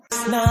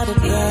It's not a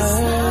bird.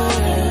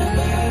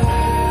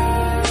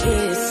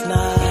 It's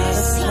not a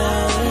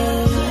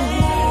slave.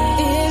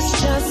 It's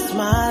just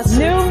my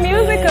New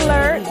music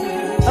alert.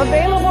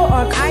 Available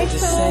on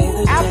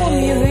iTunes, Apple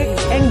Music,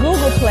 and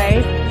Google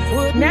Play.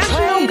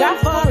 National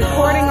gospel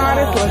recording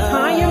artist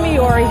LaTanya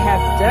Miori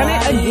has done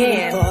it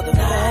again.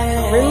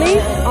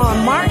 Released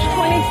on March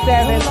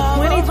 27,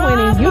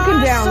 2020, you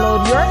can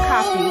download your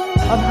copy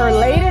of her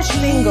latest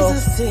single,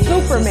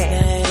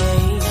 Superman.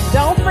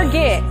 Don't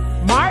forget,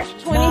 March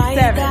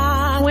 27,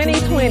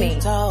 2020.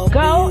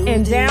 Go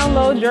and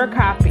download your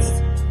copy.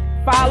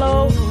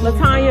 Follow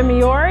LaTanya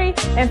Miori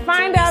and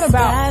find out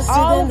about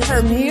all of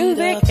her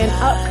music and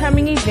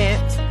upcoming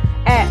events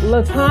at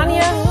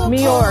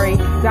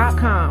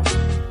LaTanyaMiori.com.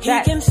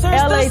 That's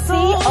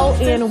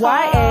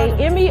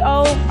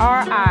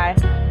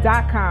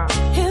LaTonyaMeori.com.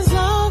 His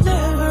love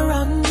never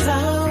runs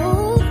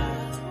out.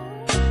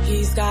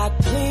 He's got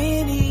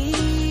plenty.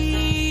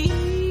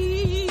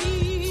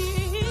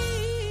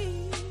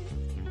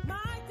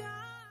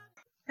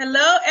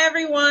 Hello,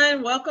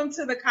 everyone. Welcome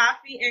to the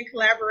Coffee and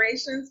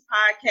Collaborations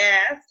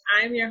podcast.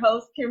 I'm your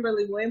host,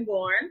 Kimberly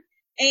Winborn,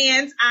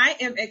 and I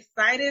am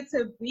excited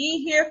to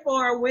be here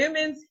for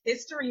Women's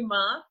History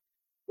Month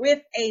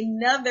with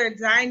another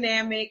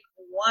dynamic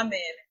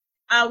woman.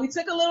 We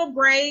took a little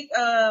break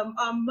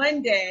on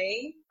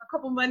Monday, a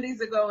couple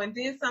Mondays ago, and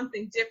did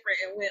something different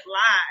and went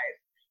live.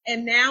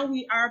 And now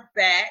we are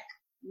back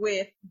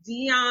with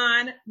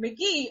Dionne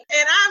McGee.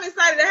 And I'm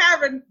excited to have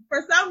her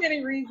for so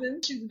many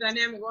reasons. She's a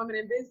dynamic woman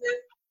in business.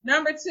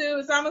 Number two,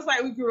 it's almost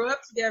like we grew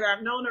up together.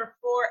 I've known her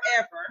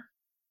forever.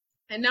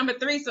 And number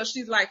three, so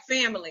she's like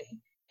family.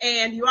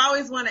 And you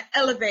always want to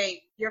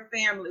elevate your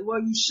family.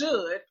 Well, you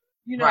should.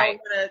 You know, right.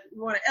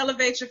 You want to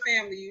elevate your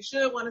family. You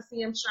should want to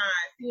see them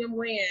shine, see them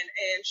win,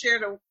 and share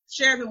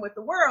them with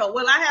the world.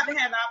 Well, I haven't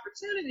had the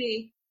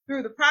opportunity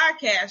through the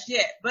podcast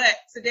yet, but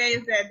today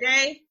is that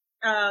day.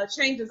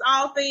 Changes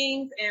all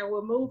things, and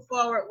we'll move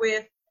forward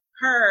with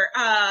her.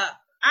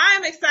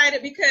 I'm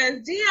excited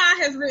because Dionne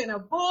has written a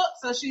book,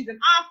 so she's an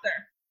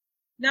author.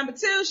 Number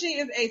two, she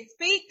is a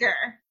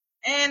speaker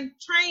and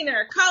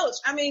trainer, coach.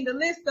 I mean, the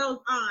list goes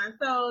on.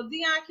 So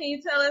Dionne, can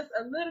you tell us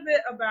a little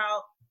bit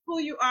about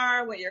who you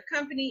are, what your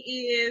company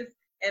is,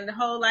 and the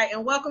whole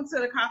and welcome to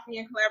the Coffee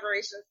and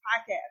Collaborations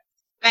podcast.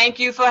 Thank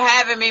you for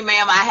having me,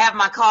 ma'am. I have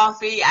my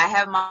coffee. I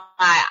have my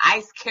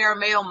iced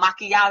caramel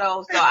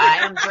macchiato. So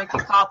I am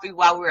drinking coffee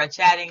while we are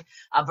chatting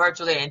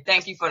virtually. And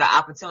thank you for the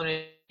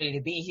opportunity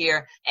to be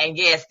here. And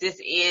yes, this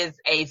is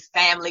a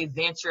family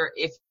venture,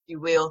 if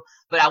you will.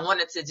 But I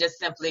wanted to just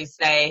simply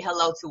say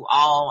hello to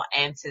all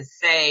and to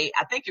say,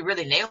 I think you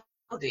really nailed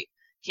it,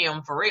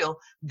 Kim, for real,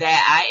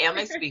 that I am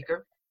a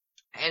speaker.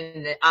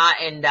 And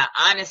the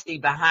honesty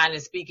behind the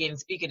speaking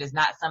is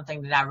not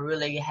something that I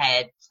really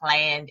had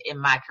planned in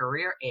my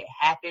career. It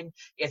happened.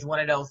 It's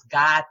one of those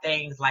God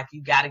things, like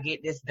you got to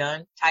get this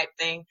done type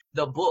thing.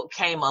 The book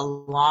came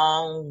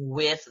along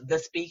with the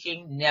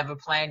speaking. Never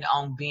planned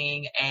on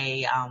being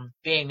a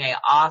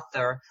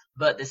author,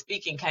 but the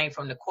speaking came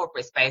from the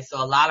corporate space.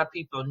 So a lot of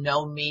people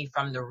know me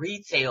from the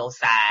retail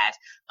side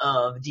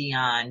of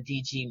Dionne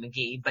DG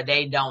McGee, but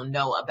they don't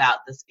know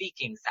about the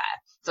speaking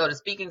side. So the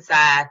speaking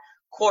side,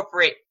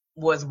 corporate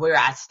was where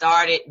I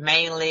started,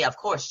 mainly, of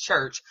course,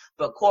 church,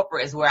 but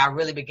corporate is where I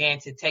really began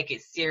to take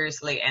it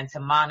seriously and to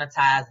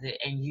monetize it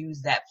and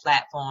use that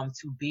platform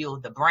to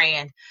build the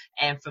brand.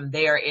 And from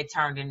there, it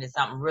turned into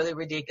something really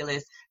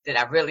ridiculous that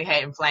I really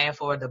hadn't planned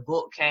for. The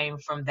book came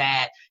from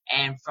that,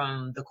 and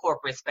from the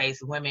corporate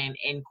space, women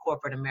in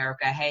corporate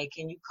America. Hey,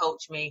 can you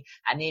coach me?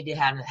 I need to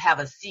have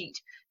a seat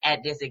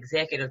at this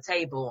executive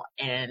table,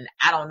 and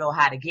I don't know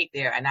how to get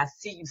there. And I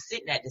see you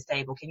sitting at this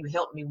table. Can you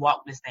help me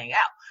walk this thing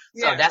out?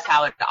 Yeah. So that's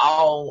how it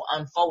all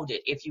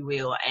unfolded, if you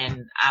will.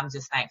 And I'm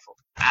just thankful.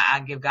 I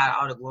give God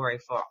all the glory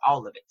for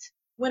all of it.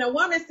 When a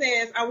woman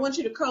says, I want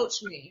you to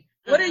coach me,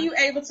 what are you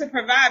able to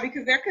provide?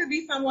 Because there could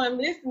be someone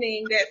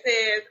listening that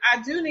says,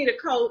 I do need a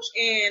coach,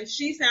 and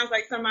she sounds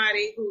like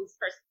somebody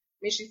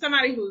she's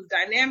somebody who's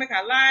dynamic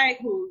I like,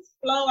 whose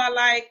flow I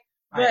like.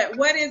 But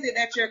what is it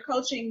that you're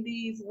coaching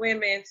these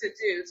women to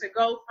do, to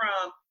go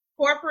from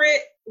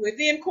corporate,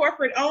 within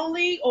corporate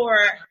only, or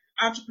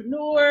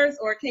entrepreneurs,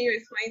 or can you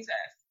explain to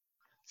us?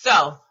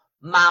 So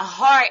my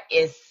heart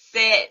is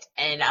set,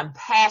 and I'm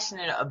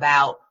passionate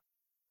about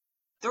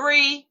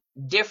 3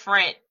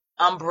 different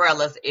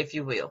umbrellas, if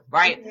you will,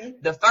 right?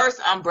 Mm-hmm. The first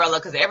umbrella,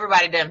 because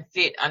everybody doesn't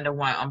fit under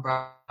one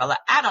umbrella.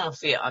 I don't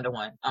fit under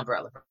one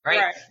umbrella,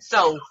 right?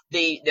 So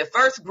the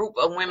first group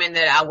of women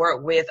that I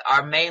work with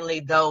are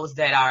mainly those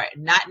that are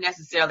not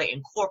necessarily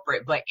in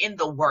corporate, but in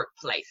the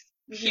workplace,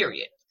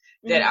 period,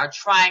 that are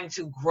trying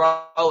to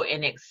grow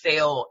and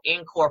excel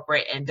in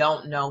corporate and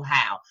don't know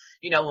how.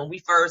 You know, when we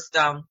first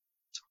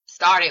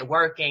started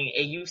working,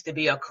 it used to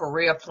be a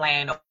career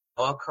plan or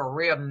a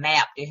career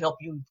map to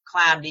help you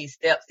climb these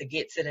steps to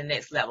get to the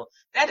next level.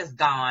 That is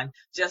gone.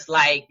 Just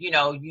like, you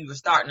know, you were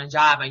starting a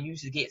job and you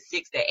used to get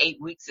 6 to 8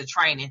 weeks of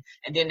training,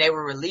 and then they will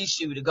release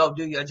you to go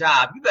do your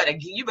job. You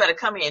better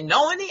come in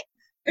knowing it.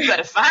 You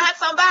better find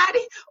somebody,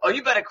 or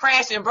you better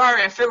crash and burn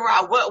and figure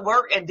out what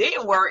worked and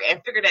didn't work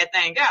and figure that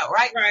thing out,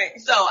 right? Right.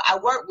 So I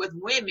work with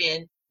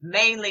women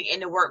mainly in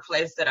the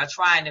workplace that are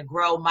trying to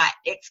grow. My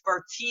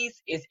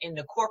expertise is in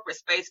the corporate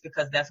space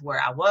because that's where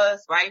I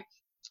was, right?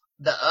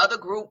 The other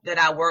group that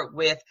I work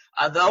with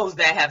are those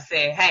that have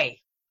said, hey,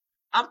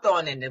 I'm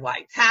throwing in the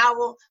white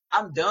towel.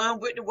 I'm done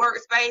with the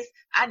workspace.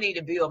 I need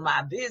to build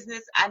my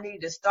business. I need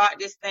to start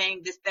this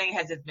thing. This thing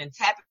has just been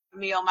tapping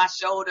me on my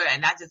shoulder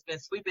and I just been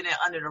sweeping it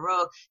under the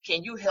rug.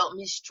 Can you help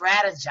me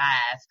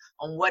strategize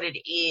on what it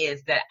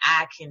is that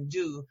I can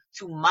do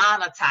to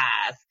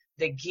monetize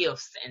the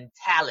gifts and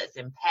talents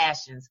and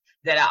passions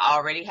that I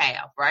already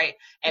have, right?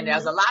 And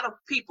there's a lot of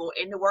people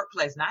in the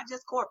workplace, not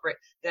just corporate,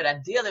 that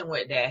are dealing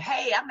with that.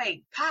 Hey, I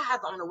make pies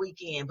on the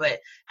weekend, but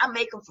I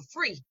make them for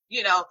free,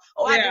 you know,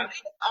 or I do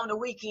this on the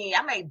weekend.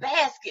 I make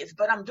baskets,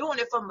 but I'm doing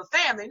it for my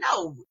family.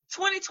 No,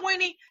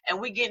 2020,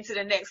 and we get to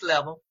the next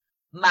level.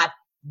 My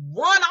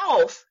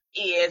one-off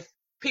is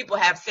people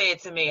have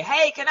said to me,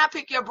 hey, can I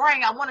pick your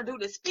brain? I want to do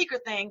this speaker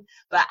thing,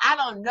 but I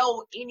don't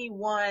know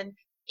anyone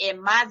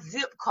in my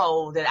zip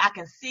code that I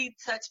can see,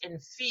 touch,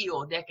 and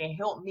feel that can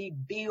help me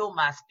build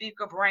my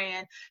speaker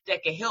brand,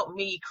 that can help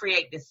me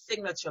create the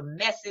signature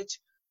message.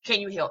 Can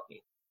you help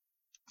me?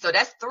 So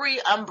that's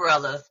 3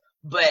 umbrellas,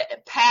 but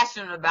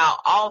passionate about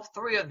all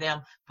 3 of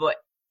them. But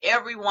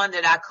everyone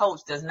that I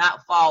coach does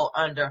not fall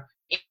under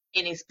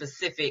any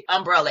specific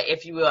umbrella,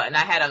 if you will. And I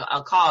had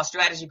a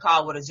strategy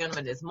call with a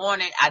gentleman this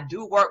morning. I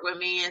do work with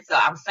men, so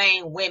I'm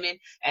saying women,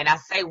 and I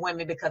say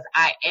women because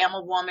I am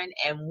a woman,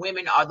 and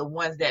women are the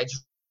ones that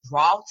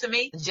draw to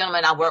me. The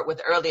gentleman I worked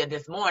with earlier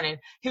this morning,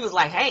 he was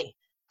like, hey,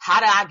 how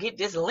do I get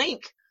this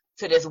link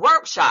to this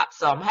workshop?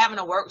 So I'm having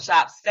a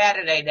workshop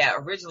Saturday that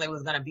originally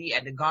was going to be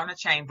at the Garner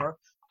Chamber.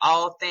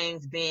 All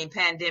things being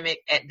pandemic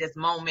at this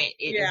moment,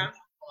 it is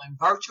going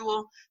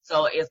virtual.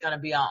 So it's going to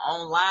be an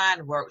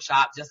online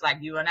workshop, just like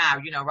you and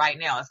I, you know, right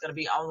now it's going to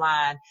be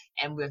online.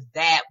 And with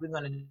that, we're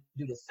going to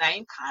do the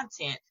same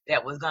content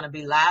that was going to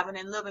be live and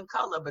in living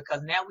color,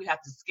 because now we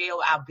have to scale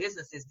our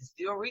businesses to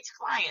still reach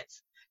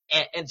clients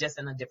and just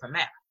in a different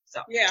manner.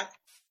 So yeah.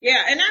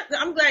 And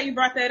I'm glad you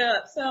brought that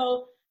up.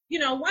 So, you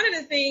know, one of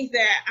the things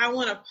that I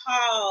want to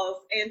pause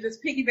and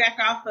just piggyback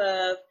off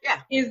of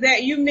is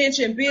that you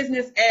mentioned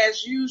business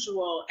as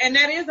usual. And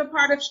that is a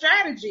part of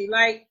strategy.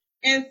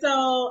 And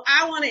so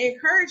I want to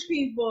encourage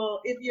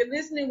people, if you're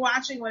listening,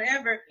 watching,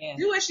 whatever,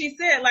 do what she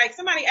said. Like,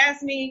 somebody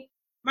asked me,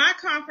 my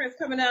conference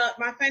coming up,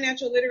 my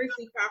financial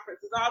literacy conference,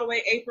 is all the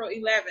way April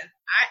 11th.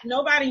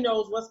 Nobody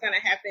knows what's going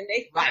to happen.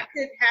 I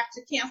could have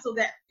to cancel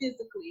that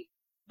physically.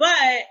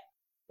 But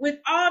with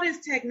all this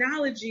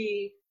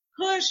technology,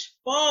 push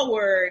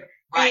forward.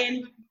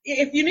 And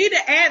if you need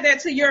to add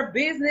that to your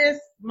business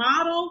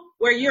model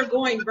where you're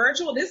going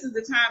virtual, this is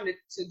the time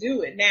to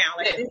do it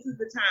now. This is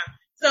the time.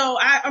 So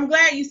I'm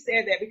glad you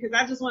said that, because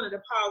I just wanted to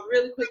pause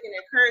really quick and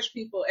encourage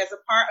people as a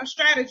part of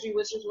strategy,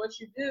 which is what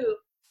you do.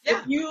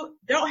 If you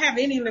don't have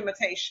any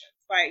limitations,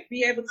 like,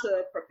 be able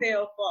to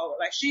propel forward.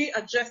 Like, she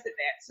adjusted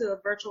that to a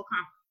virtual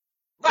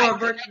conference. Or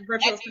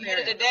virtual At the end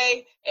of the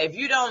day, if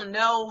you don't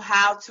know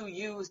how to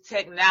use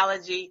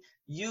technology,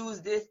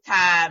 use this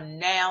time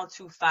now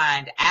to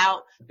find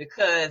out,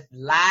 because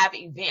live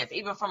events,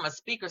 even from a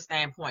speaker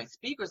standpoint,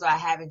 speakers are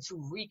having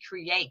to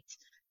recreate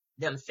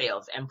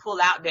themselves and pull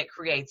out that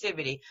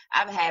creativity.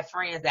 I've had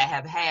friends that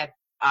have had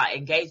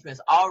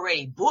engagements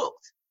already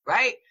booked,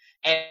 right?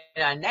 And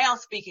are now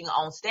speaking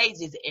on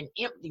stages in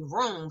empty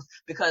rooms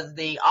because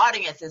the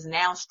audience is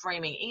now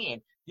streaming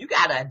in. You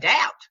got to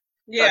adapt.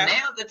 So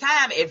now's the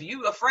time. If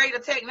you're afraid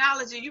of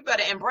technology, you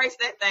better embrace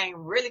that thing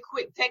really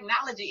quick.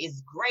 Technology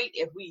is great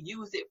if we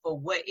use it for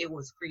what it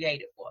was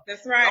created for.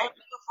 That's right. Don't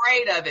be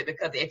afraid of it,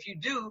 because if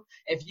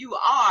you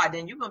are,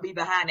 then you're going to be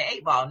behind the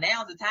 8 ball.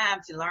 Now's the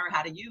time to learn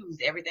how to use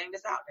everything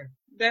that's out there.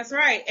 That's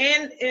right.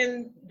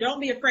 And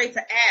don't be afraid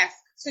to ask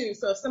too.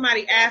 So if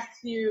somebody asks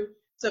you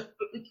to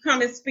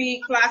come and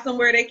speak, fly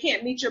somewhere, they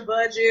can't meet your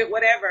budget,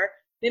 whatever,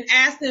 then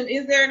ask them,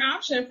 is there an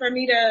option for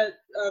me to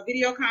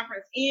video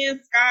conference in,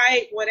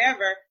 Skype,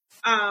 whatever?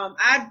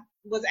 I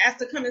was asked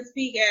to come and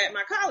speak at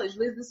my college,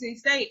 Lisbon City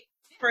State,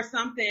 for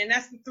something.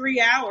 That's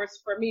 3 hours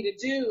for me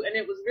to do, and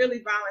it was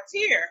really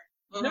volunteer,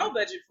 no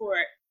budget for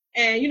it.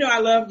 And, you know,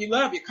 you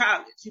love your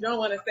college. You don't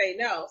want to say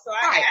no. So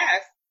I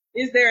asked,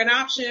 is there an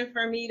option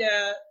for me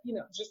to, you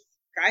know, just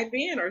Skype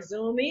in or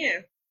Zoom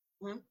in?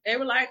 They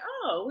were like,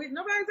 oh,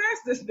 nobody's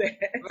asked us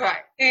that.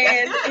 Right.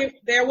 And if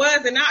there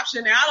was an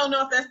option, now I don't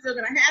know if that's still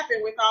going to happen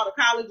with all the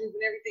colleges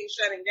and everything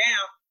shutting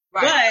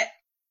down, but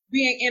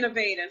being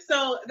innovative.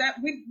 So that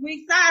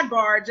we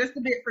sidebar just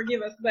a bit,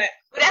 forgive us, but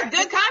that's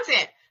good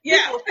content.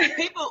 Yeah.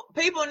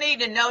 People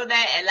need to know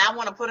that. And I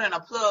want to put in a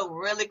plug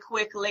really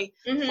quickly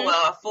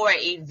for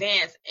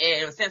events.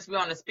 And since we're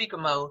on the speaker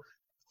mode,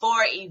 for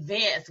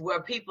events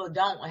where people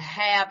don't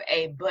have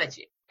a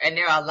budget. And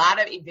there are a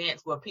lot of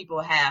events where people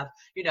have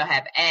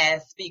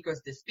asked speakers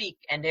to speak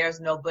and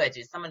there's no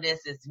budget. Some of this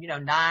is,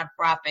 nonprofit,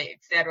 et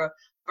cetera.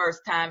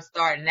 first time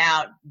starting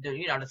out,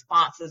 the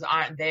sponsors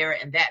aren't there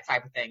and that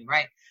type of thing,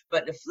 right?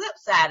 But the flip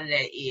side of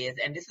that is,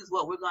 and this is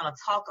what we're going to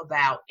talk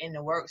about in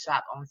the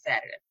workshop on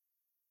Saturday.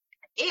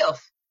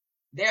 If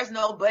there's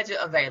no budget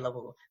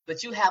available,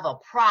 but you have a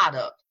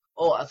product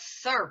or a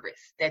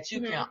service that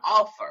you can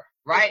offer,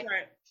 right,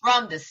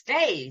 from the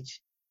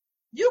stage,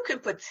 you can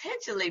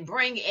potentially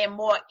bring in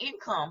more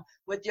income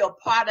with your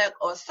product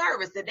or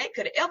service than they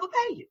could ever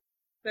pay you.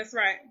 That's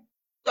right.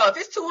 So if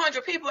it's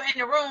 200 people in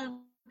the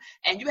room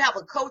and you have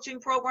a coaching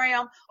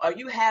program or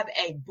you have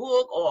a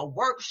book or a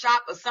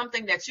workshop or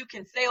something that you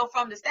can sell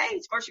from the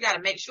stage, first you got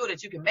to make sure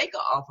that you can make an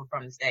offer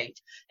from the stage.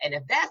 And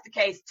if that's the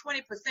case,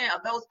 20%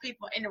 of those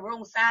people in the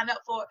room sign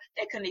up for it,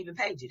 they couldn't even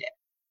pay you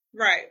that.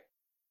 Right.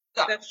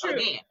 So that's true.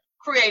 Again,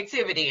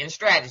 creativity and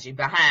strategy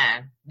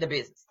behind the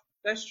business.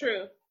 That's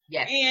true.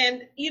 Yes.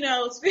 And,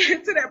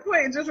 speaking to that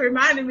point, it just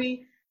reminded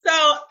me. So,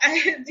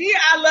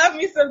 I love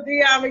me some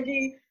Dionne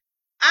McGee.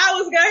 I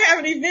was going to have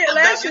an event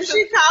last year.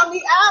 She called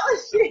me out.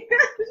 She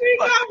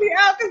called me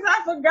out because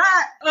I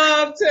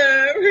forgot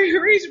to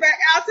reach back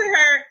out to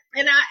her.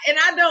 And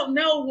I don't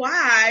know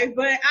why,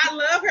 but I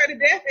love her to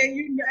death, and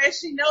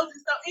she knows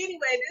it. So anyway,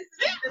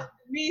 this is just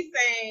me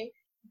saying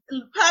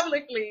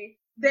publicly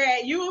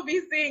that you will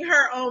be seeing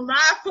her on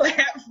my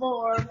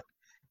platform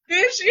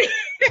this year.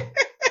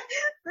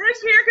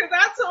 This year, because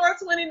I tore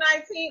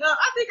 2019 up.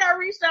 I think I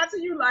reached out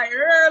to you like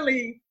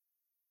early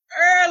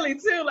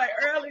too, like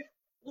early.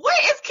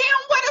 Where is Kim?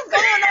 What is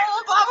going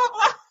on? Blah, blah,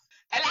 blah.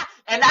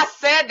 And I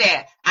said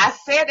that. I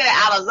said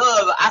that out of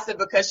love. I said,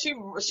 because she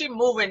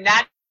moving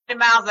 90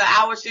 miles an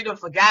hour, she done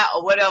forgot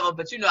or whatever,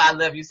 but I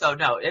love you. So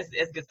no, it's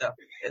good stuff.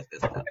 It's good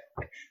stuff.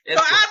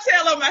 I'll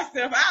tell her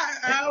myself.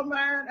 I don't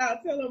mind. I'll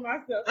tell her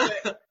myself.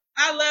 But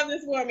I love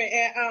this woman.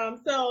 And,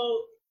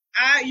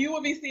 you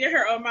will be seeing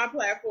her on my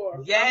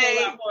platform. Yay.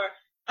 A lot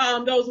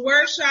more. Those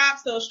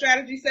workshops, those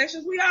strategy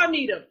sessions, we all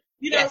need them.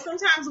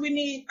 Sometimes we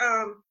need,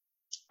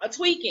 a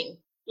tweaking.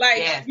 Like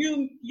yes.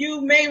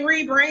 you may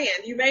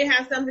rebrand. You may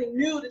have something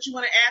new that you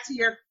want to add to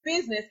your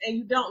business and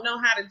you don't know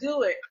how to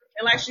do it.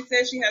 And like she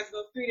said, she has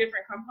those 3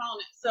 different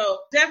components. So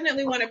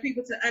definitely wanted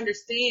people to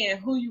understand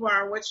who you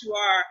are and what you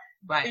are.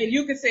 Right. And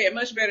you can say it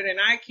much better than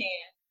I can.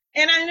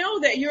 And I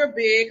know that you're a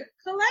big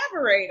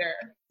collaborator.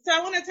 So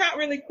I want to talk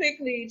really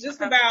quickly just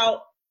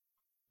about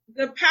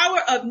the power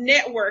of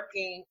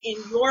networking in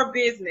your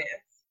business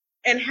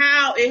and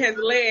how it has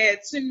led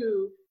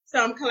to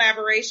some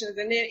collaborations,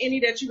 and then any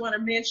that you want to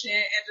mention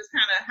and just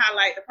kind of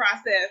highlight the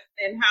process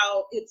and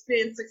how it's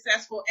been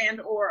successful and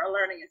or a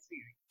learning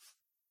experience.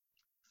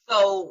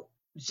 So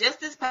just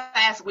this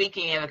past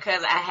weekend,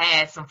 because I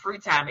had some free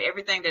time,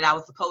 everything that I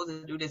was supposed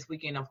to do this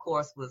weekend, of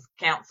course, was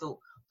canceled,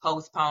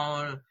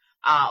 postponed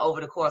over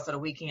the course of the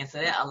weekend. So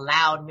that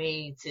allowed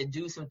me to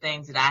do some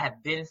things that I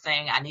have been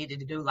saying I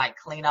needed to do, like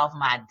clean off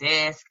my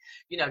desk,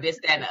 this,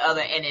 that, and the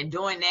other. And in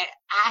doing that,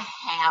 I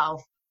have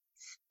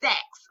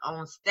stacks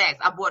on stacks.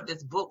 I bought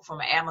this book from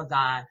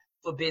Amazon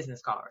for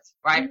business cards,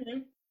 right? Mm-hmm.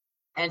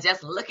 And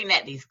just looking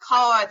at these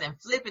cards and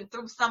flipping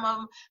through some of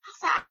them,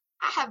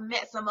 I have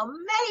met some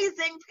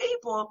amazing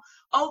people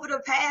over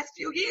the past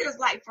few years,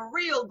 like for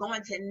real,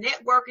 going to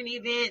networking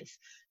events.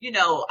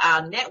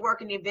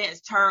 Networking events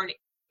turn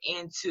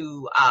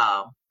into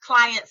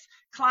clients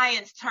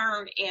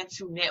turn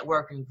into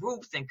networking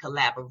groups and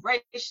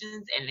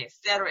collaborations and et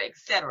cetera, et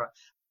cetera.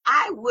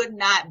 I would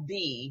not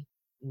be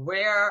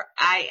where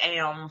I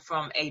am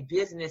from a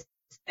business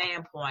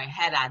standpoint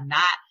had I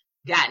not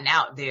gotten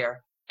out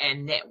there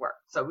and network.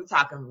 So we're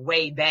talking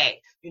way back,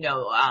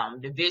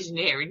 the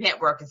visionary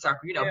networking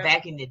circle,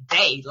 back in the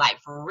day,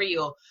 like for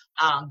real,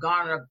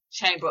 Garner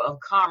Chamber of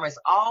Commerce,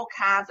 all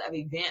kinds of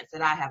events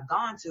that I have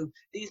gone to.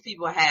 These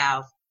people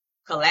have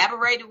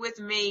collaborated with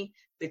me,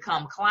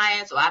 become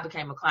clients, or I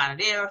became a client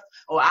of theirs,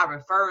 or I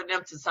referred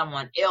them to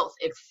someone else,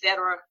 et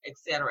cetera, et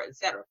cetera, et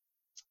cetera.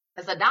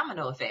 It's a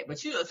domino effect, but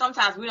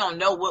sometimes we don't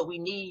know what we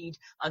need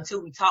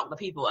until we talk to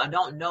people, or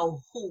don't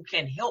know who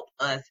can help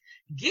us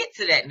get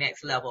to that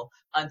next level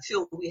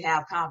until we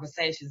have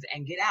conversations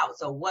and get out.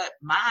 So what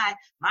my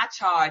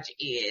charge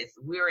is,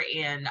 we're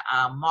in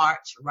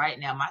March right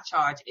now. My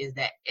charge is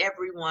that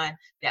everyone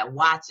that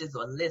watches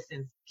or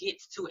listens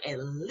gets to at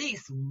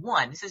least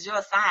one. This is your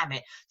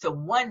assignment, to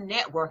one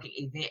networking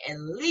event at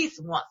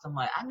least once a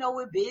month. I know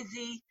we're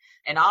busy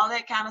and all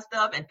that kind of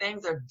stuff, and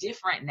things are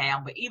different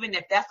now, but even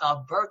if that's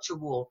a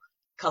virtual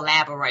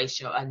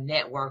collaboration or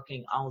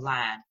networking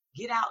online,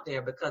 get out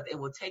there, because it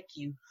will take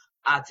you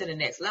to the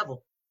next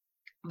level.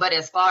 But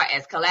as far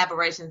as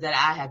collaborations that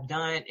I have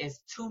done, it's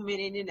too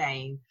many to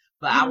name,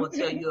 but I will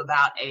tell you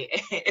about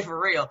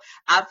for real,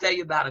 I'll tell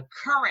you about a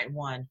current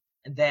one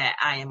that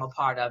I am a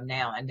part of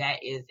now, and that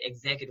is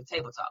Executive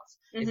Table Talks.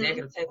 Mm-hmm.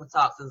 Executive Table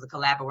Talks is a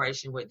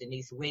collaboration with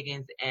Denise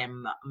Wiggins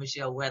and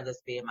Michelle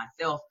Weathersby and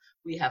myself.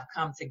 We have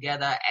come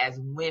together as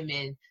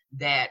women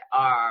that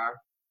are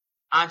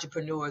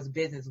entrepreneurs,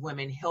 business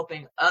women,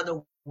 helping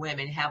other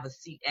women have a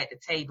seat at the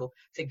table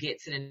to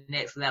get to the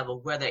next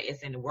level, whether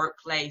it's in the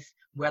workplace,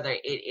 whether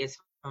it is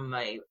from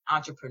an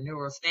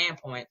entrepreneurial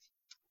standpoint.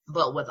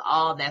 But with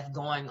all that's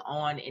going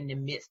on in the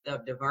midst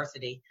of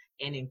diversity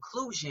and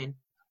inclusion,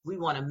 we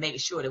want to make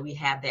sure that we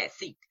have that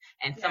seat.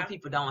 And some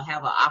people don't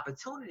have an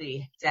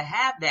opportunity to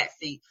have that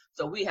seat.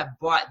 So we have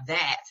brought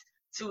that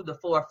to the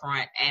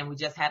forefront. And we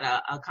just had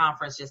a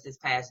conference just this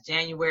past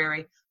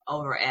January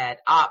over at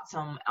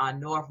Optum on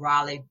North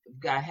Raleigh.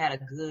 Had a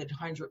good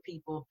 100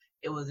 people.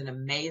 It was an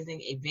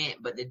amazing event.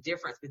 But the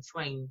difference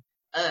between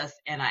us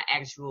and our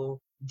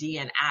actual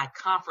D&I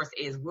conference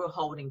is we're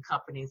holding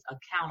companies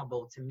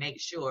accountable to make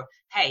sure,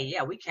 hey,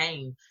 yeah, we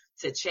came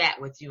to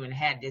chat with you and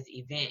had this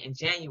event in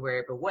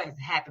January, but what has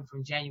happened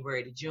from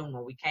January to June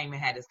when we came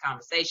and had this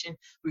conversation?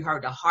 We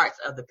heard the hearts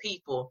of the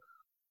people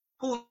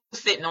who's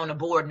sitting on the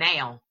board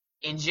now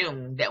in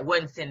June that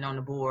wasn't sitting on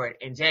the board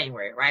in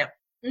January, right?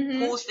 Mm-hmm.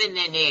 Who's sitting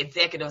in the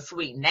executive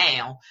suite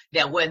now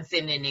that wasn't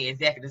sitting in the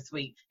executive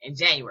suite in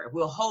January?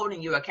 We're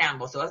holding you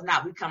accountable. So it's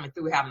not we coming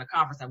through having a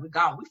conference and we're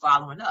gone. We're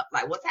following up.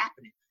 Like, what's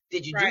happening?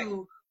 Did you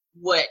do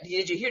what?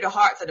 Did you hear the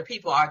hearts of the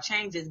people? Are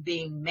changes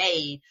being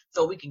made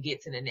so we can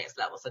get to the next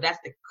level? So that's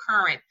the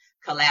current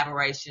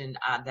collaboration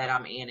that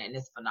I'm in, and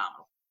it's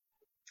phenomenal.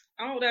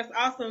 Oh, that's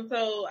awesome.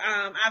 So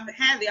I've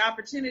had the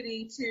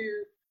opportunity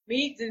to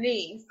meet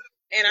Denise.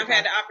 And I've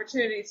had the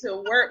opportunity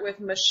to work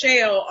with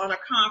Michelle on a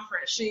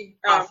conference. She,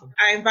 awesome.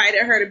 I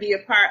invited her to be a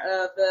part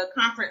of the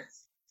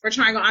conference for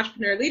Triangle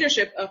Entrepreneur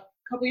Leadership a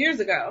couple years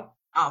ago.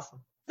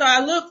 Awesome. So I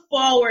look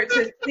forward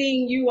to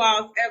seeing you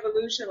all's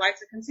evolution, like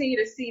to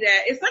continue to see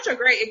that. It's such a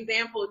great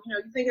example. You know,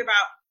 you think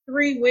about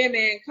 3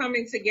 women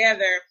coming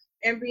together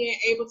and being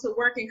able to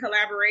work in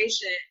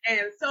collaboration.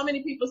 And so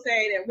many people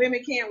say that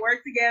women can't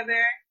work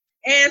together.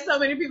 And so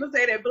many people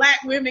say that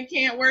Black women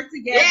can't work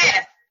together.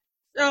 Yes.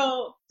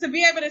 So to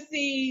be able to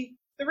see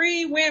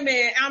 3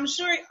 women, I'm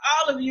sure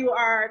all of you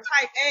are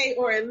type A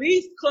or at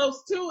least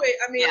close to it.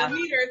 I mean,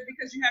 leaders,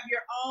 because you have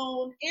your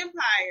own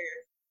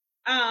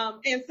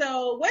empires. And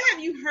so what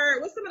have you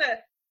heard? What's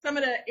some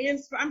of the,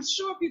 I'm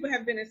sure people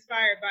have been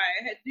inspired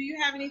by it. Do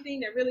you have anything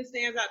that really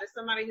stands out that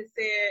somebody has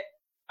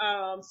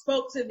said,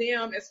 spoke to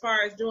them as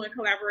far as doing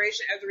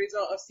collaboration as a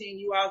result of seeing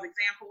you all's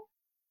example?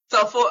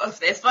 So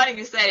it's funny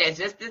you say that.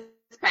 Just this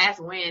past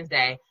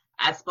Wednesday,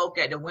 I spoke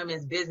at the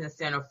Women's Business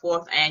Center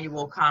 4th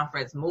annual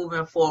conference,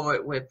 Moving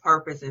Forward with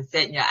Purpose and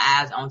Setting Your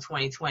Eyes on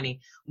 2020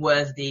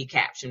 was the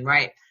caption,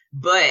 right?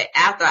 But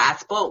after I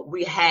spoke,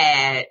 we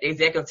had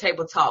Executive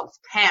Table Talks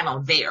panel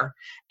there.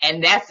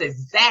 And that's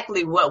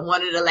exactly what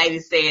one of the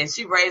ladies said.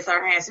 She raised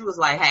her hand. She was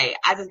like, hey,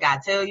 I just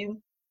got to tell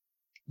you,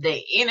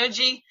 the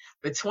energy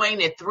between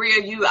the 3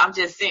 of you, I'm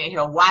just sitting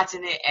here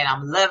watching it and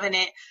I'm loving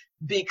it.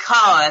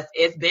 Because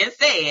it's been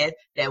said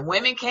that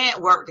women can't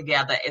work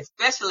together,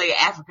 especially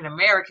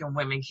African-American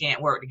women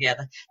can't work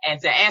together. And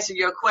to answer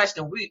your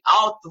question,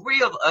 all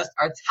 3 of us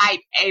are type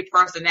A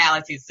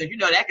personalities. So, you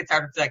know, that could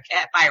turn into a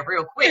cat fight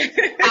real quick.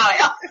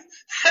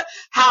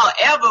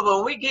 However,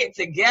 when we get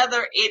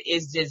together, it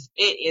is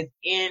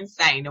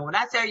insane. And when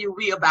I tell you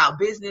we're about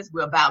business.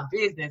 But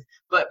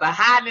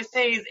behind the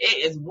scenes,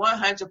 it is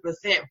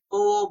 100%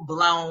 full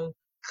blown,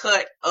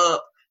 cut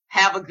up,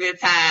 have a good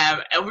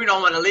time, and we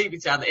don't want to leave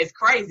each other. It's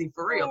crazy,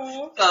 for real.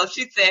 Aww. So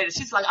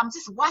she's like, I'm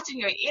just watching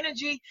your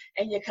energy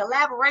and your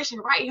collaboration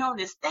right here on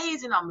this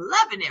stage, and I'm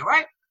loving it,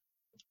 right?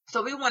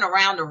 So we went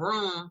around the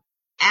room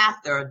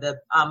after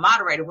the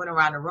moderator went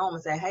around the room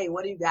and said, hey,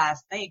 what do you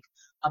guys think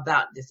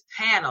about this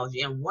panel?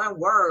 In one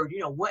word,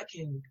 you know, what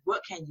can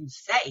you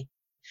say?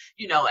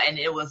 You know, and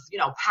it was, you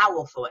know,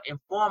 powerful,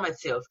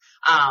 informative,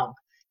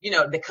 you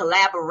know, the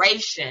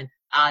collaboration,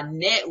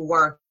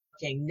 networking,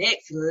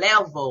 next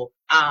level.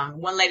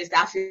 One lady said,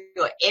 I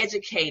feel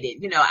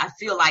educated. You know, I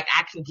feel like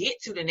I can get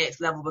to the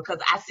next level because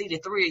I see the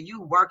 3 of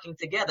you working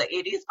together.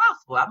 It is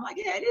possible. I'm like,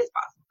 yeah, it is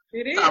possible.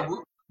 It is.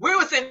 So we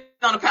were sitting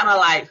on the panel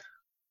like,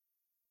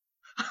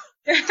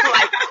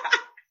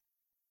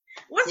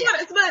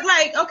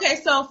 okay,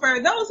 so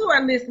for those who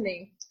are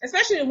listening,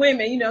 especially the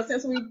women, you know,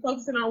 since we're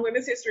focusing on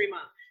Women's History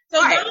Month.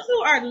 So those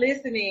who are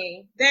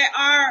listening that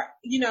are,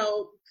 you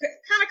know,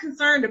 kind of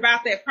concerned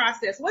about that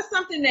process, what's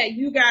something that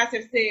you guys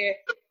have said,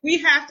 we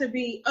have to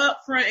be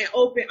upfront and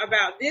open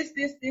about this,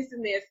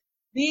 and this.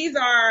 These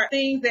are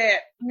things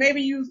that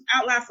maybe you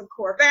outline some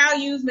core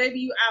values, maybe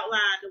you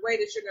outline the way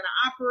that you're going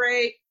to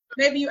operate,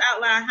 maybe you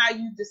outline how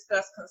you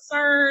discuss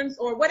concerns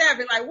or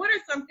whatever. Like, what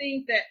are some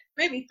things that,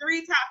 maybe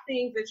 3 top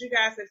things that you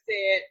guys have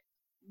said,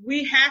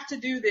 we have to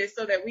do this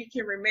so that we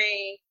can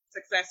remain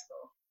successful?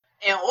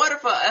 In order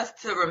for us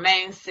to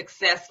remain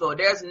successful,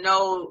 there's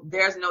no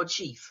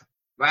chief,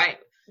 right?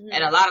 Mm-hmm.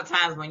 And a lot of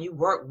times when you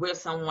work with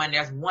someone,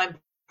 there's one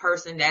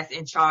person that's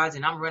in charge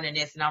and I'm running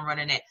this and I'm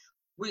running that.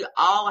 We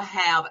all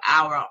have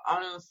our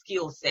own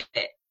skill set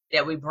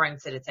that we bring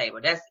to the table.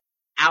 That's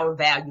our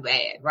value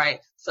add,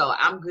 right? So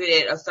I'm good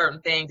at a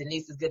certain thing.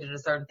 Denise is good at a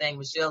certain thing.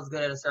 Michelle's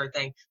good at a certain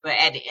thing. But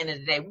at the end of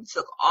the day, we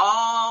took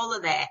all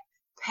of that,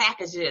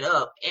 packaged it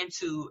up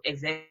into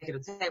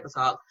Executive Table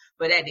Talk.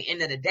 But at the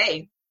end of the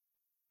day,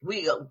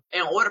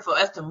 in order for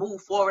us to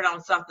move forward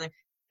on something,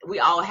 we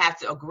all have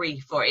to agree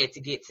for it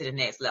to get to the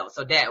next level.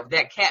 So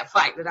that cat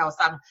fight that I was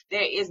talking,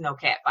 there is no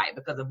cat fight,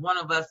 because if one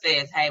of us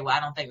says, hey, well, I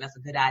don't think that's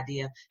a good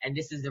idea, and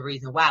this is the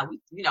reason why,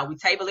 we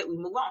table it, we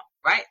move on,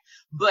 right?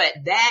 But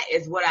that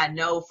is what I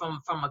know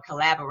from a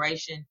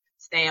collaboration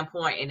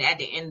standpoint. And at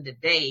the end of the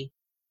day,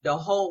 the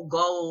whole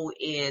goal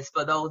is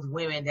for those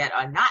women that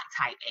are not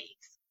type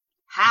A's.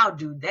 How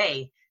do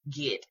they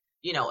get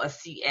a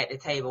seat at the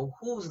table?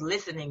 Who's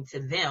listening to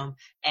them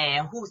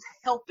and who's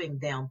helping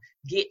them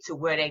get to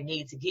where they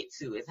need to get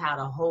to is how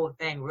the whole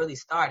thing really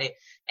started.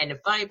 And the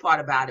funny part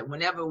about it,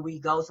 whenever we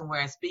go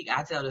somewhere and speak,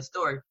 I tell the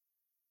story,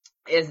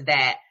 is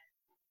that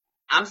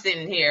I'm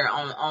sitting here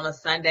on a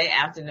Sunday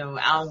afternoon.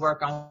 I don't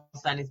work on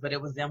Sundays, but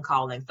it was them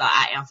calling, so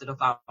I answered the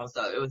phone.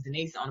 So it was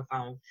Denise on the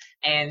phone,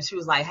 and she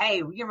was like,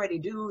 hey, we getting ready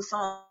to do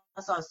so.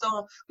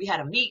 We had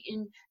a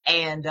meeting,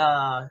 and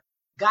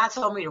God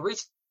told me to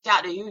reach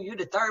out to you. You're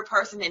the third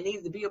person that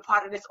needs to be a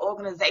part of this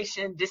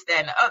organization, this, that,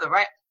 and the other,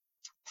 right?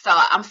 So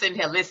I'm sitting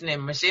here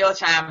listening. Michelle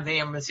chimes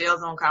in.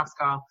 Michelle's on conference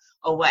call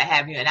or what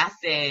have you. And I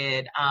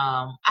said,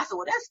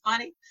 well, that's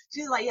funny.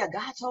 She's like, yeah,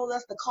 God told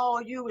us to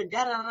call you and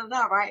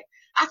da-da-da-da, right?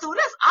 I said, well,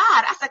 that's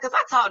odd. I said, because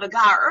I talked to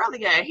God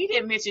earlier and he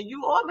didn't mention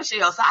you or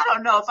Michelle, so I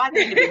don't know if I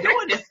need to be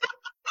doing this.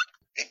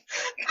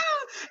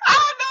 I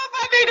don't know if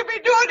I need to be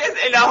doing this.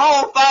 And the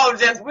whole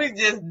phone we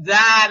just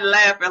died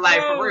laughing,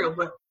 like, for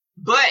real.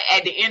 But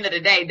at the end of the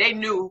day, they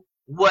knew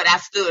what I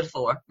stood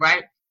for,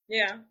 right?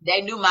 Yeah.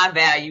 They knew my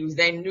values.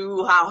 They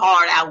knew how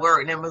hard I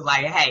worked, and it was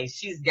like, hey,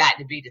 she's got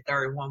to be the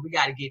third one. We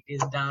got to get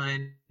this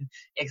done,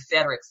 et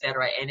cetera, et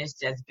cetera. And it's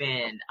just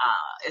been,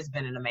 it's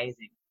been an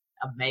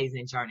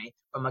amazing journey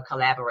from a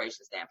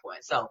collaboration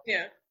standpoint. So,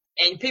 yeah.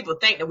 And people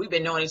think that we've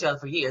been knowing each other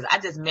for years. I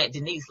just met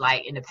Denise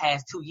like in the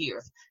past 2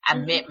 years. I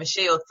met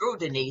Michelle through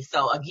Denise.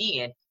 So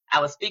again,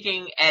 I was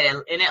speaking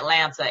in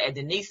Atlanta at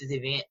Denise's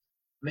event.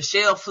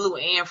 Michelle flew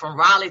in from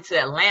Raleigh to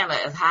Atlanta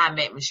as how I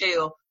met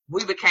Michelle.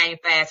 We became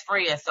fast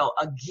friends. So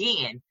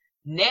again,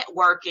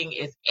 networking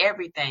is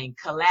everything.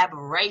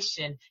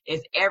 Collaboration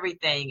is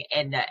everything.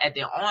 And at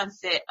the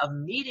onset of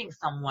meeting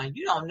someone,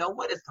 you don't know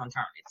what it's going to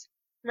turn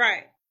into.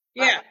 Right.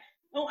 Yeah.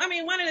 Well, I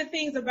mean, one of the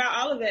things about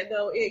all of that,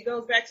 though, it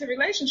goes back to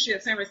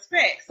relationships and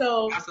respect.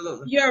 So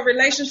absolutely. Your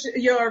relationship,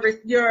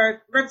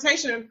 your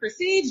reputation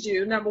precedes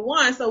you, number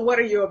one. So what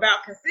are you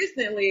about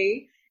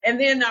consistently? And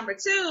then number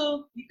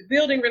two,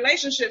 building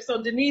relationships.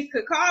 So Denise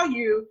could call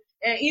you,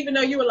 and even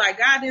though you were like,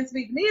 God didn't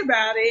speak to me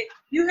about it,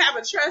 you have a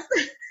trust,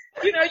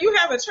 you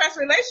have a trust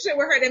relationship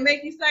with her that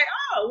make you say,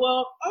 oh,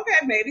 well,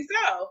 okay, maybe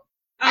so.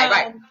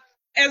 Right.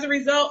 As a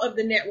result of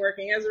the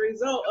networking, as a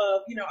result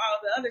of, all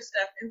the other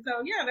stuff. And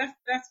so, yeah,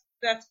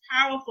 that's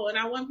powerful. And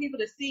I want people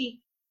to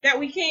see that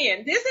we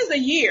can. This is a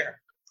year.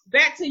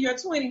 Back to your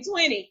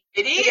 2020.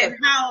 It is. And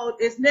how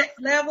it's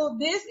next level.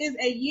 This is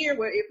a year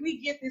where if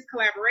we get this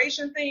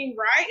collaboration thing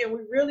right and we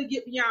really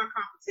get beyond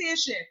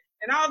competition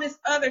and all this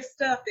other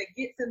stuff that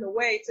gets in the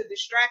way to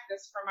distract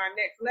us from our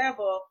next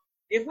level,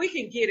 if we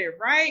can get it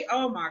right,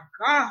 oh my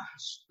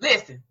gosh.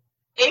 Listen,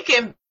 it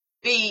can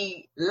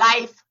be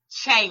life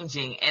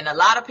changing, and a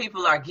lot of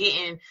people are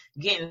getting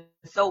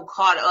so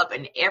caught up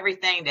in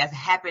everything that's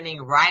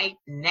happening right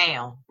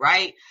now,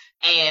 right?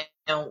 And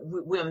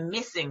we're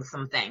missing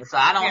some things. So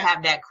I don't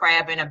have that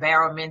crab in a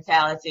barrel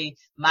mentality.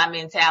 My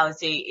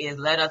mentality is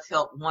let us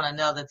help one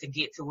another to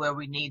get to where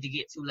we need to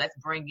get to. Let's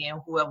bring in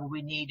whoever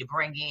we need to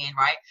bring in,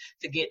 right,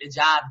 to get the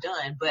job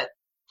done. But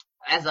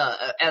as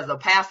a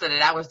pastor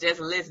that I was just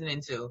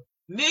listening to,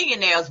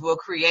 millionaires were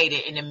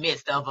created in the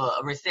midst of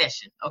a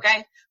recession,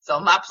 okay? So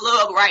my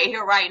plug right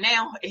here, right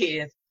now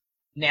is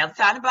now's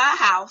the time to buy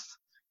a house.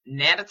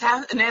 Now's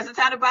the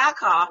time to buy a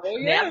car. Oh,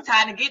 yeah. Now's the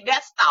time to get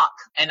that stock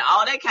and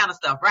all that kind of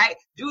stuff, right?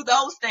 Do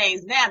those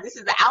things now. This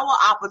is our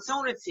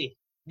opportunity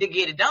to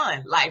get it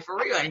done, like for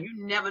real. And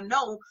you never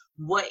know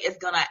what it's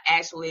going to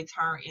actually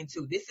turn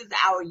into. This is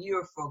our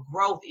year for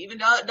growth, even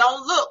though it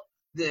don't look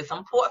good.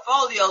 Some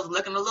portfolios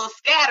looking a little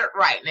scattered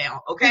right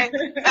now, okay?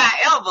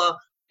 However,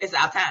 it's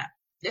our time.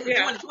 This is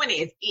 2020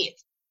 is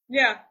it.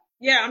 Yeah.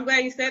 Yeah, I'm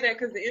glad you said that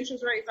because the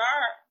interest rates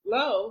are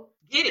low.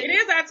 Get it. It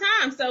is our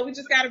time, so we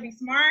just got to be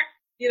smart,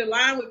 get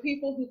aligned with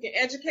people who can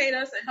educate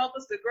us and help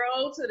us to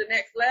grow to the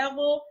next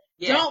level.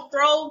 Yeah. Don't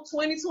throw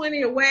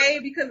 2020 away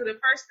because of the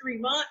first 3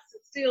 months.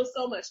 It's still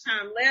so much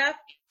time left.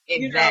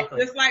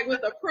 Exactly. Just like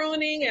with a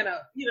pruning and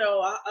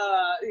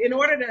in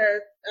order to,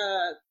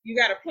 you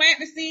got to plant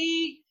the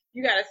seed,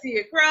 you got to see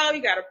it grow,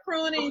 you got to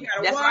prune it, you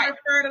got to water,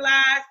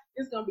 fertilize.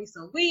 There's going to be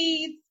some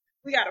weeds.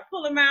 We got to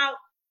pull them out.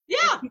 Yeah.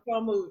 And keep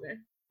on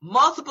moving.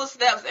 Multiple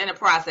steps in the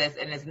process,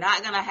 and it's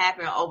not going to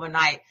happen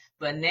overnight,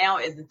 but now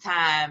is the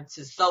time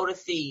to sow the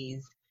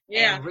seeds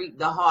and reap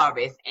the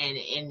harvest. And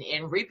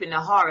in reaping the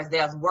harvest,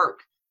 there's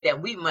work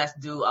that we must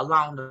do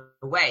along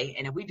the way.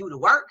 And if we do the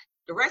work,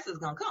 the rest is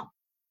going to come.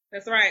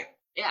 That's right.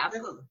 Yeah,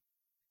 absolutely.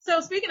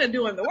 So speaking of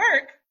doing the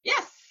work.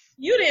 Yes.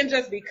 You didn't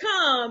just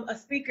become a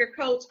speaker,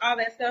 coach, all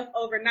that stuff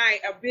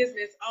overnight, a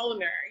business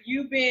owner.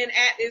 You've been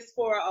at this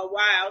for a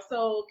while.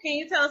 So can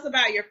you tell us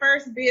about your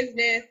first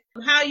business,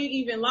 how you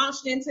even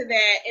launched into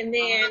that? And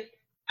then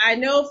I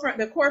know from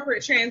the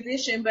corporate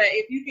transition, but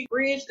if you can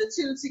bridge the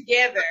two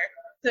together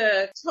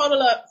to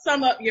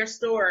sum up your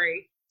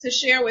story to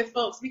share with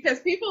folks, because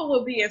people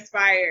will be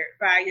inspired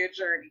by your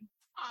journey.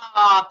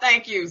 Oh,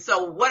 thank you.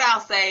 So what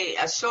I'll say,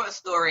 a short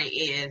story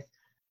is,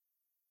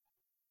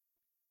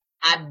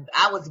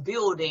 I was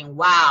building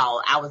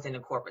while I was in the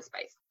corporate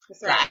space.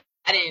 That's right. So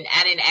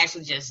I didn't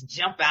actually just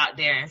jump out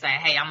there and say,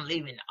 hey, I'm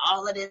leaving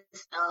all of this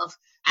stuff.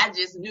 I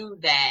just knew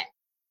that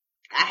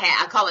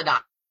I call it the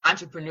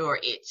entrepreneur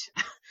itch.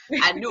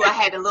 I knew I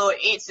had a little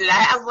itch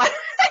that I was like,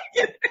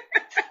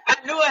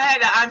 I knew I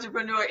had the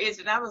entrepreneur itch,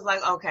 and I was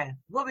like, okay,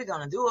 what are we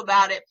going to do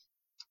about it?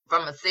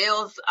 From a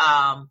sales,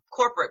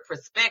 corporate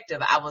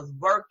perspective, I was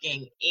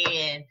working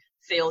in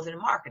sales and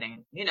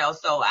marketing,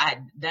 so I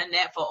had done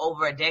that for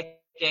over a decade,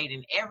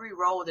 and every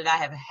role that I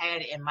have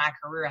had in my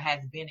career has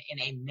been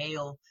in a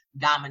male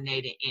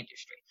dominated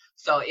industry.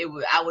 So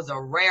I was a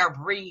rare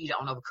breed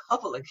on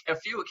a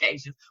few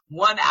occasions.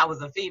 One, I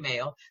was a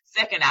female.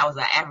 Second, I was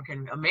an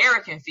African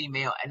American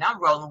female, and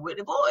I'm rolling with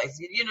the boys.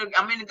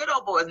 I'm in the good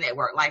old boys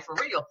network, like for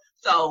real.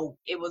 So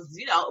it was,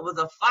 it was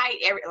a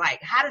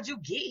fight. How did you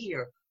get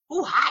here?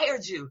 Who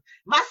hired you?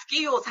 My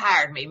skills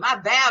hired me. My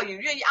value.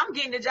 I'm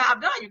getting the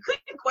job done. You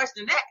couldn't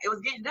question that. It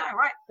was getting done,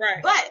 right?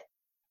 Right. But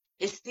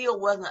it still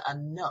wasn't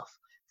enough.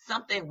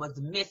 Something was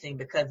missing,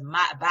 because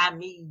by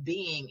me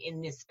being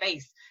in this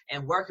space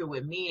and working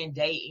with men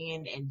day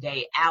in and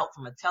day out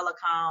from a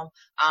telecom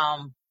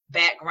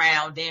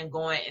background, then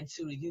going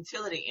into the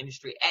utility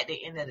industry, at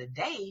the end of the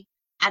day,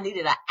 I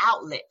needed an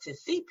outlet to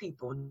see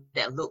people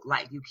that look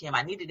like you, Kim.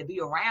 I needed to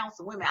be around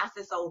some women. I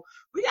said, so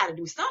we got to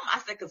do something. I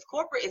said, because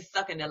corporate is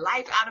sucking the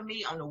life out of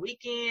me on the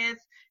weekends.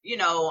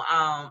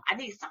 I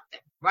need something,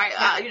 right?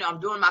 I'm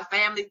doing my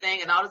family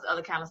thing and all this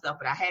other kind of stuff,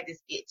 but I had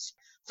this itch.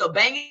 So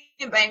Banging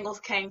Bangles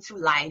came to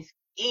life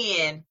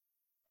in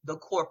the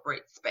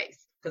corporate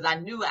space, because I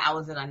knew I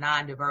was in a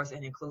non-diverse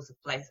and inclusive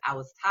place. I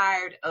was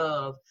tired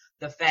of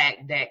the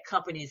fact that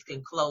companies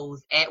can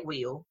close at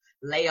will.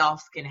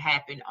 Layoffs can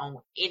happen on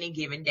any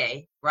given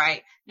day,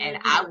 right? And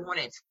I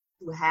wanted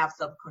to have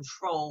some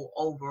control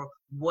over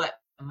what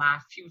my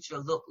future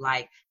looked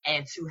like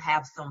and to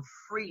have some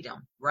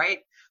freedom, right?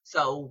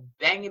 So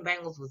Banging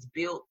Bangles was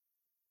built.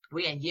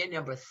 We're in year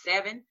number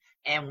 7.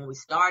 And when we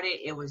started,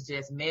 it was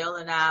just Mel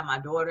and I, my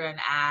daughter and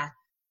I,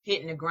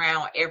 hitting the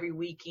ground every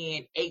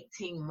weekend,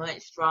 18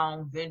 months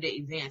strong vendor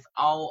events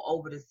all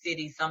over the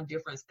city, some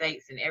different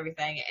states and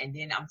everything. And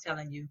then I'm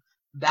telling you,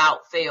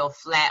 fell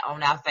flat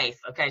on our face.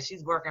 Okay,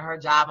 she's working her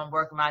job, I'm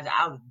working my job.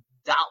 I was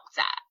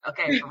dog-tired.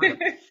 Okay, for real.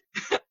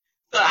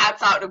 So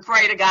I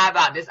pray to God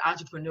about this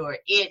entrepreneur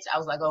itch. I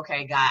was like,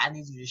 okay, God, I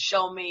need you to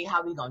show me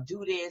how we gonna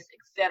do this,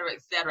 et cetera,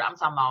 et cetera. I'm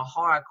talking about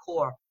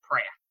hardcore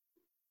prayer.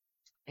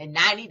 In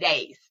 90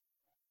 days,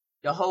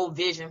 the whole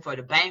vision for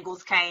the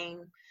Bangles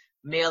came.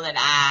 Mel and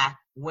I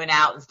went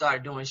out and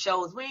started doing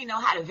shows. We didn't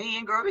know how to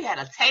vend, girl. We had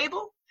a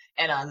table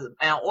and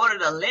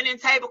ordered a linen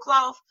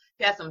tablecloth.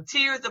 We had some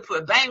tiers to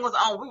put bangles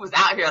on. We was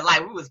out here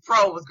like we was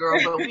pros, girl,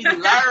 but we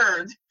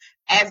learned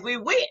as we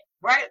went,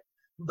 right?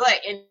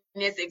 But in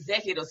this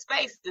executive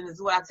space, and this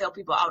is what I tell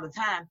people all the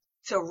time,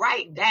 to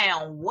write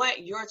down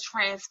what your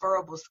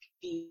transferable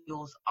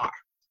skills are.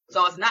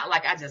 So it's not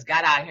like I just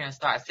got out here and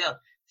started selling.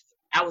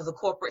 I was a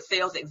corporate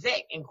sales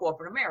exec in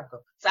corporate America.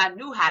 So I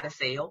knew how to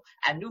sell.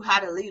 I knew how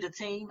to lead a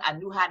team. I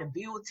knew how to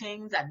build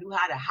teams. I knew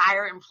how to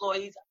hire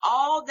employees.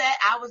 All that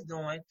I was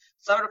doing,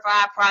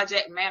 certified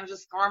project manager,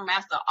 scrum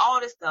master, all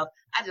this stuff.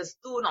 I just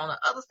stood on the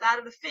other side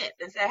of the fence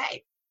and said,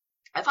 hey,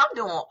 if I'm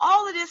doing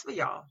all of this for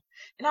y'all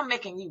and I'm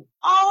making you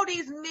all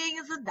these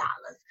millions of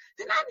dollars,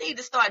 then I need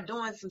to start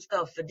doing some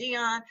stuff for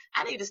Dionne.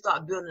 I need to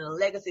start building a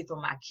legacy for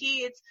my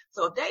kids.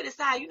 So if they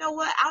decide, you know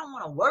what, I don't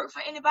want to work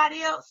for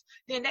anybody else,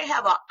 then they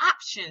have an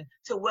option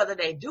to whether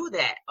they do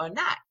that or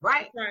not,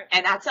 right?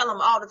 And I tell them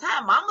all the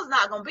time, mama's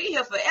not going to be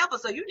here forever,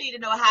 so you need to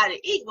know how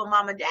to eat when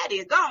mama and daddy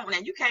is gone.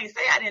 And you can't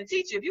say I didn't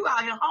teach you. If you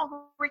out here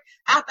hungry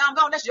after I'm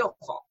gone, that's your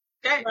fault.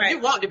 Okay. Right. You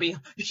want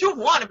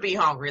to be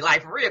hungry,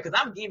 like for real, because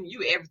I'm giving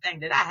you everything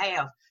that I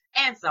have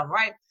and some,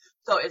 right?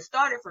 So it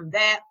started from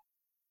that.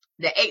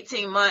 The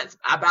 18 months,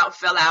 I about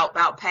fell out,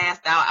 about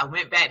passed out. I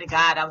went back to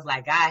God. I was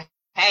like, God,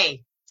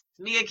 hey, it's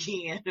me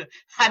again.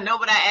 I know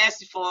what I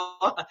asked you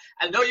for.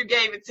 I know you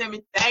gave it to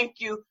me. Thank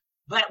you.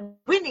 But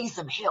we need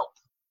some help.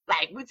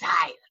 Like, we're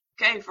tired.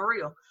 Okay, for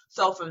real.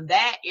 So from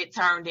that, it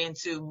turned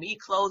into me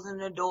closing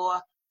the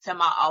door to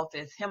my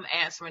office, him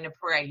answering the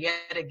prayer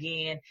yet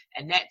again,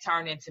 and that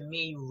turned into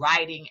me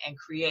writing and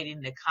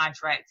creating the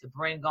contract to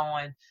bring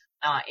on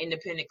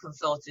independent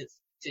consultants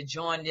to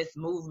join this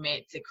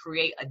movement to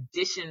create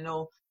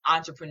additional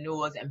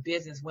entrepreneurs and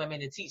business women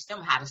to teach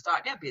them how to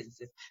start their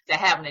businesses, to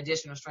have an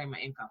additional stream of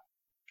income.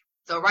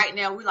 So right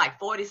now we're like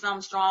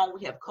 40-some strong.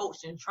 We have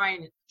coached and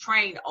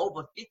trained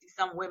over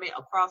 50-some women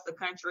across the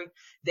country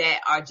that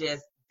are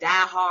just die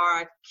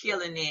hard,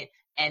 killing it.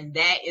 And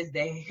that is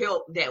the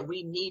help that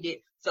we needed.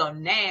 So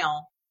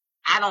now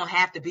I don't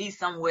have to be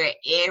somewhere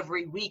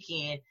every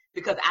weekend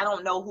because I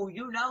don't know who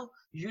you know.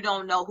 You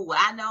don't know who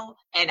I know.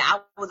 And I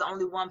was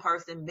only one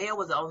person. Mel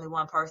was the only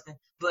one person,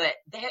 but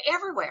they're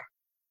everywhere.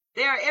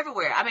 They're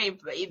everywhere. I mean,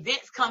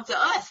 events come to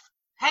us.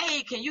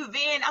 Hey, can you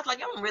vend? I was like,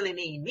 you don't really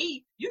need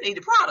me. You need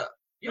the product.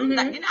 You're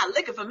not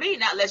looking for me,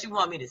 not unless you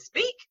want me to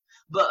speak.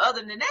 But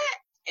other than that,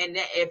 and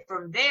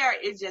from there,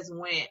 it just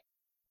went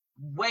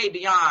way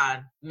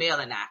beyond Mel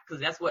and I,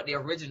 because that's what the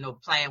original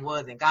plan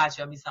was. And God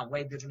showed me something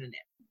way bigger than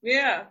that.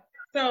 Yeah.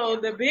 So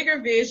the bigger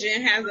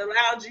vision has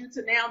allowed you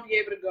to now be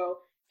able to go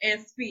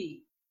and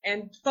speak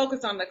and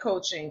focus on the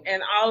coaching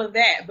and all of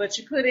that. But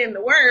you put in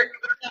the work.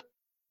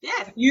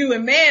 Yes. You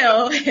and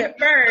Mel at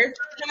first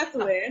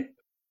hustling.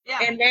 Yeah.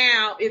 And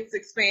now it's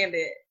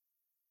expanded.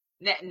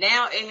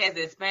 Now it has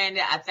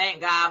expanded. I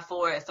thank God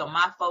for it. So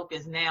my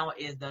focus now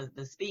is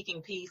the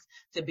speaking piece,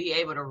 to be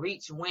able to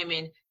reach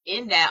women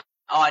in that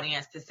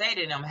audience, to say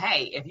to them,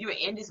 hey, if you're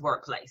in this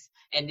workplace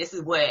and this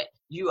is what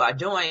you are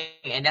doing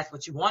and that's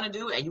what you want to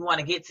do and you want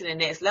to get to the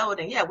next level,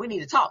 then yeah, we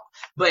need to talk.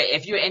 But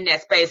if you're in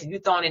that space and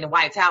you're throwing in the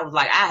white towels,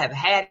 like I have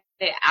had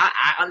it,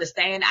 I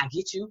understand, I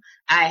get you.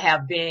 I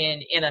have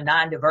been in a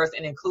non-diverse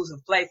and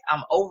inclusive place.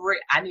 I'm over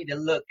it. I need to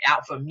look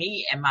out for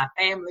me and my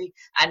family.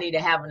 I need to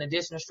have an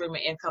additional stream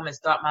of income and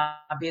start my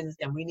business,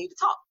 and we need to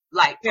talk.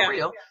 Like, for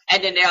real.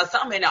 And then there are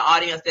some in the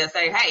audience that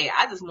say, hey,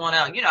 I just want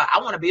to, I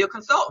want to be a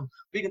consultant.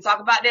 We can talk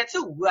about that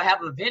too. We'll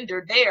have a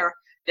vendor there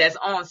that's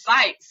on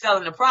site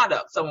selling the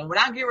product. So when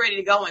I get ready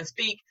to go and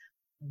speak,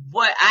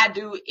 what I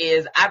do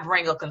is I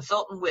bring a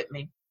consultant with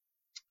me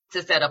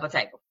to set up a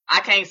table.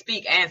 I can't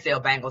speak and sell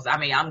bangles. I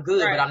mean, I'm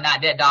good, but I'm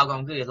not that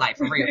doggone good, like,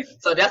 for real.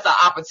 So that's an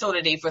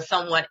opportunity for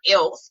someone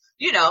else,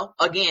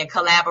 again,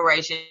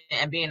 collaboration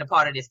and being a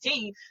part of this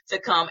team to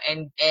come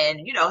and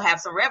have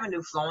some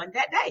revenue flowing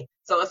that day.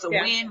 So it's a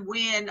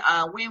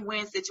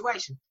win-win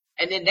situation.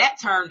 And then that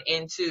turned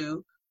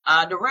into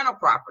the rental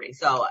property.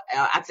 So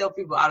I tell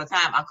people all the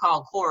time, I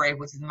call Corey,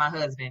 which is my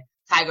husband,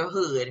 Tiger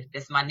Hood.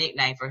 That's my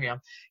nickname for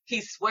him.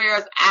 He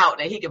swears out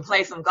that he can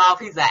play some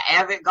golf. He's an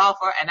avid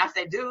golfer. And I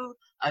said, dude,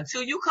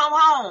 until you come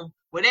home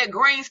with that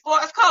green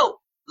sports coat,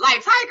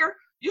 like Tiger,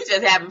 you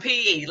just having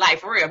PE, like,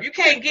 for real. If you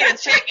can't get a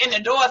check in the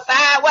door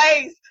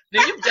sideways,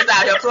 then you just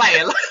out here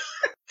playing.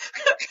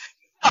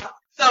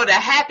 So the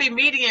happy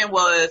median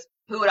was,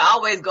 we would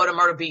always go to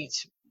Myrtle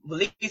Beach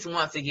at least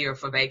once a year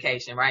for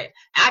vacation, right?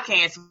 I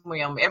can't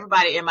swim.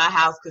 Everybody in my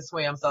house could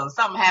swim. So if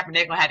something happened,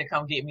 they're going to have to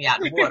come get me out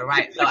the water,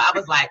 right? So I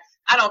was like,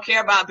 I don't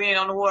care about being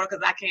on the water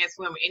because I can't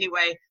swim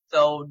anyway.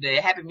 So the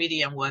happy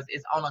medium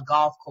it's on a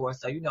golf course.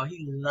 So, he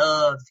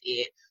loves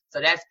it. So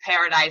that's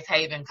Paradise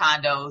Haven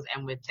condos.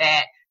 And with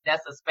that,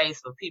 that's a space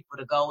for people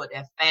to go with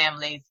their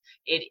families.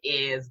 It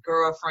is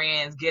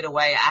girlfriends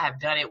getaway. I have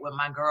done it with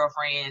my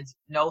girlfriends.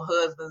 No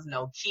husbands,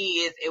 no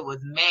kids. It was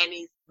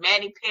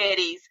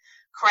mani-pedis,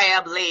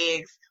 crab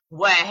legs,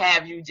 what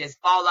have you. Just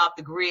fall off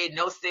the grid.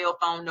 No cell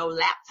phone, no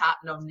laptop,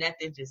 no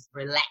nothing. Just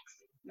relaxing.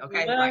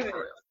 Okay.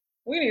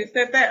 We need to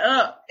set that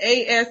up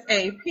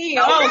ASAP.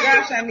 Oh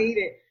gosh, I need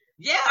it.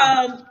 Yeah.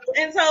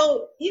 And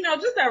so,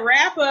 just a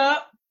wrap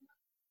up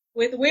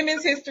with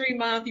Women's History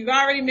Month. You've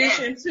already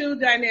mentioned two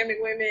dynamic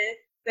women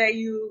that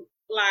you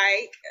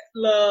like,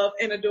 love,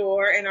 and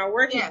adore and are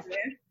working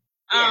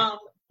with.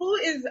 Who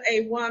is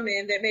a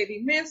woman that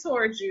maybe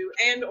mentored you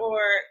and or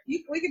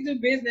we could do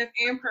business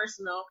and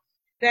personal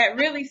that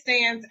really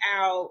stands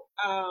out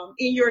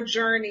in your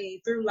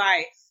journey through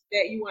life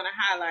that you want to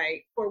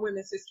highlight for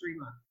Women's History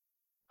Month?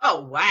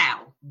 Oh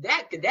wow,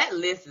 that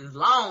list is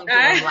long.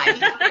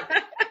 That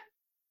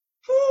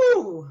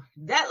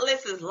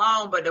list is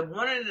long. But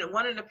one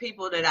of the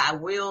people that I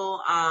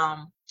will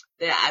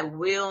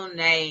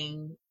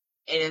name,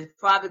 and it's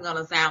probably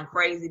gonna sound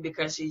crazy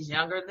because she's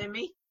younger than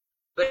me,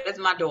 but it's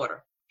my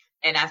daughter.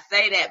 And I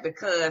say that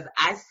because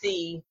I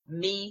see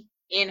me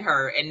in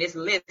her, and this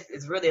list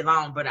is really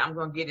long, but I'm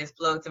gonna get this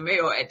plug to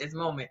Meryl at this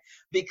moment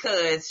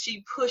because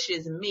she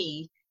pushes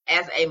me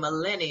as a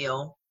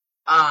millennial.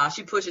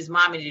 She pushes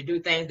mommy to do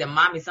things that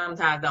mommy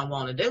sometimes don't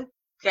want to do.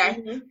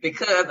 Okay. Mm-hmm.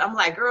 Because I'm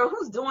like, girl,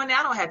 who's doing that?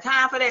 I don't have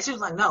time for that. She was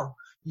like, no,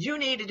 you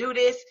need to do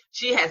this.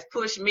 She has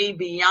pushed me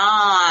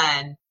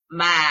beyond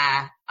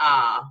my,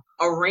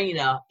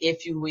 arena,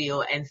 if you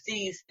will, and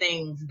sees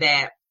things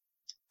that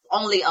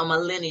only a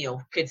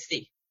millennial could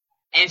see.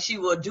 And she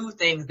will do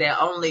things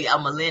that only a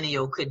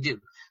millennial could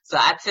do. So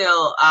I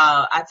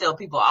tell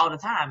people all the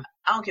time,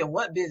 I don't care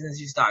what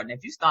business you're starting.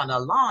 If you're starting a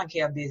lawn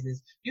care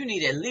business, you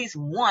need at least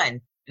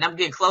one. And I'm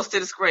getting close to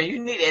the screen. You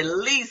need at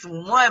least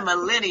one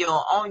millennial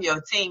on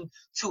your team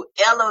to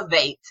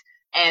elevate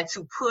and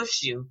to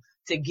push you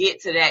to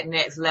get to that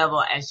next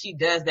level. And she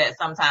does that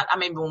sometimes. I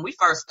mean, when we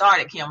first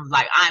started, Kim,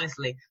 like,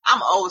 honestly,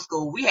 I'm old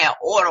school. We had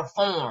order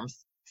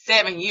forms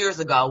 7 years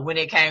ago when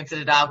it came to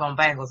the doggone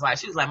bangles. Like,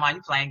 she was like, Mom,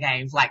 you playing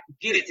games. Like,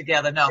 get it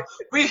together. No,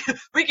 we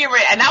get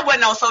ready. And I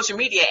wasn't on social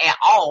media at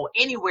all,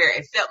 anywhere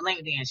except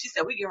LinkedIn. She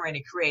said, we get ready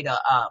to create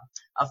a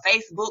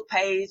Facebook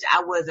page.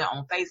 I wasn't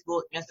on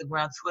Facebook,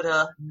 Instagram,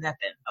 Twitter,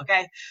 nothing.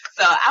 Okay.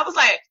 So I was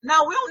like,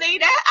 no, we don't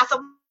need that. I said,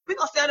 we're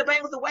going to sell the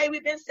bangles the way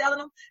we've been selling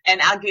them.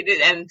 And I'll get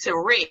it. And to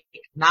Rick,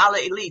 Nala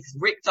Elise,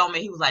 Rick told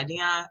me, he was like, Dionne,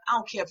 I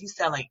don't care if you're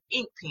selling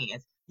ink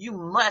pens. You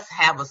must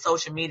have a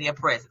social media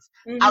presence.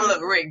 I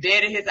looked Rick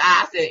dead in his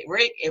eye. I said,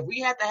 Rick, if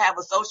we have to have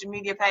a social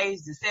media page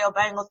to sell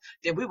bangles,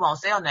 then we won't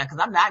sell nothing,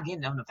 because I'm not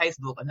getting them to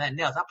Facebook or nothing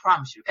else. I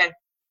promise you, okay?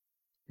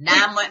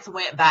 9 months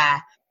went by.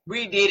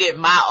 We did it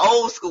my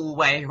old school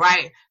way,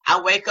 right?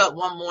 I wake up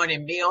one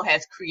morning, Mill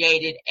has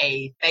created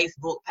a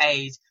Facebook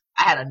page.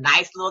 I had a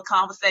nice little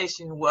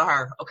conversation with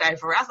her, okay?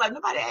 For I was like,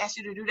 nobody asked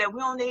you to do that. We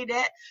don't need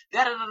that.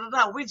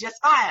 Da-da-da-da-da. We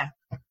just fine.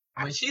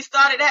 When she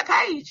started that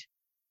page,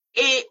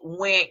 it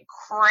went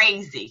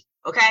crazy,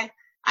 okay?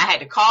 I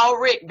had to call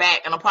Rick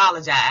back and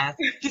apologize.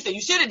 He said,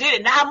 you should have did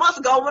it 9 months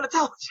ago when I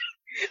told you.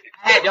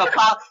 I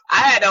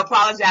had to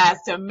apologize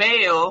to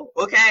Mel,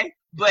 okay?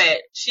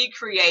 But she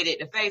created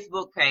the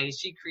Facebook page.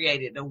 She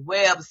created the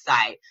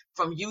website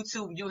from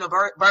YouTube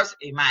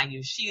University, mind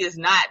you. She is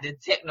not the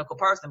technical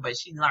person, but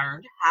she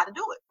learned how to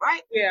do it,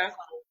 right? Yeah. So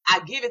I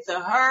give it to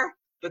her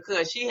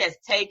because she has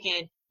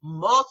taken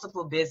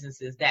multiple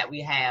businesses that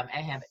we have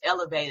and have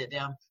elevated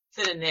them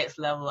to the next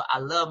level. I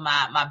love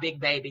my big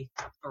baby,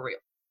 for real.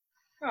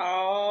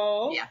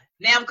 Oh. Yeah.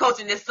 Now I'm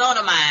coaching this son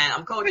of mine.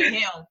 I'm coaching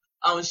him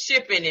on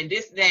shipping and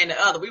this, that, and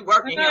the other. We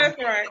working him. That's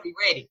right. Be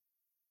ready.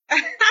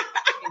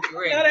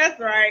 No, that's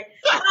right.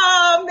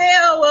 Oh,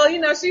 Mel. Well, you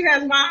know, she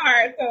has my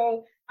heart,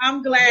 so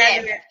I'm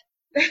glad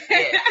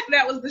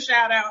that was the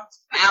shout out.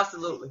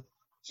 Absolutely.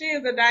 She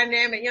is a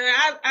dynamic. You know,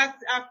 I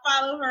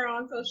follow her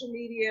on social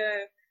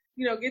media,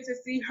 you know, get to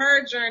see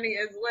her journey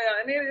as well.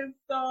 And it is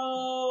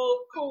so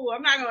cool.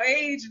 I'm not going to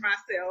age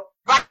myself.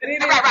 Right.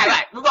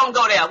 We won't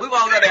go there.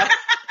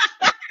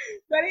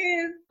 But it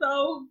is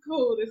so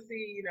cool to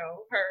see, you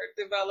know,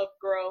 her develop,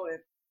 grow, and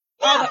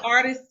all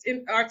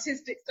the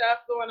artistic stuff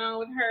going on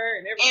with her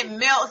and everything. It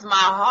melts my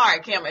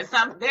heart, Kim. And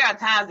there are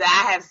times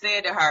that I have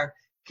said to her,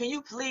 can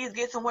you please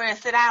get somewhere and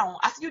sit down?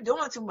 I said, you're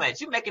doing too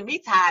much. You're making me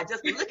tired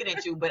just looking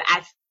at you. But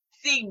I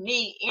see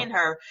me in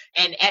her.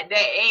 And at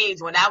that age,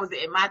 when I was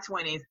in my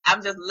 20s,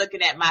 I'm just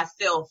looking at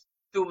myself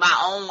through my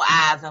own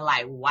eyes and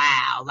like,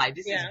 wow, like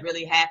this is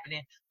really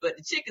happening. But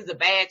the chick is a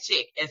bad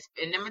chick.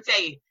 And let me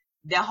tell you,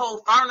 the whole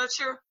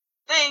furniture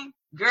thing,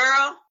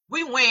 girl,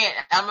 we went,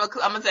 I'm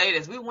gonna tell you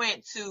this, we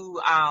went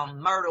to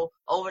Myrtle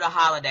over the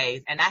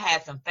holidays, and I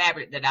had some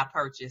fabric that I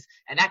purchased,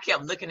 and I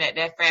kept looking at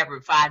that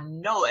fabric for I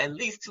know at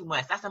least 2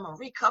 months. I said, I'm gonna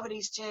recover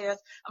these chairs.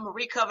 I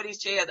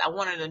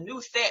wanted a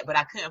new set, but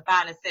I couldn't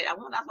find a set. I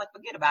was like,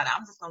 forget about it.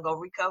 I'm just gonna go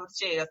recover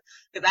the chairs,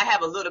 because I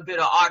have a little bit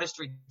of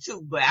artistry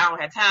too, but I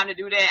don't have time to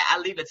do that. I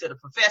leave it to the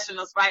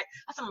professionals, right?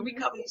 I said, I'm gonna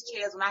recover these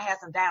chairs when I have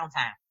some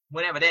downtime,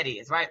 whatever that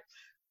is, right?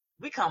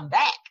 We come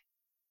back.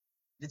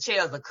 The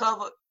chairs are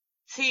covered.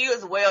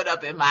 Tears welled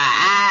up in my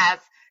eyes.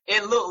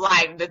 It looked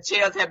like the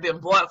chairs had been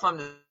bought from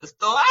the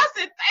store. I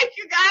said, thank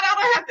you, God. I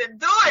don't have to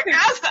do it.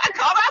 I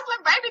called her. I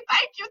said, baby,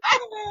 thank you.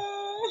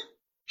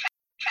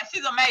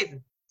 She's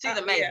amazing. She's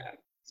amazing. Yeah,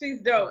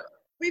 she's dope.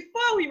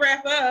 Before we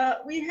wrap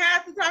up, we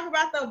have to talk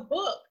about the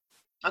book.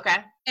 Okay.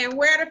 And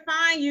where to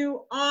find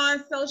you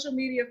on social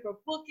media for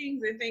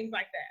bookings and things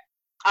like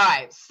that. All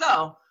right.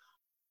 So,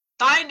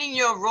 finding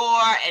your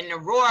roar, and the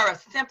roar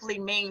simply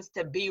means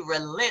to be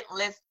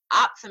relentless,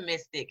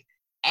 optimistic,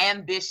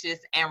 ambitious,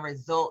 and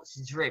results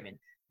driven.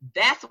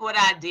 That's what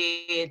I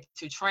did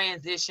to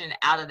transition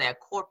out of that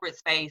corporate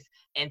space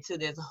into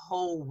this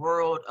whole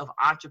world of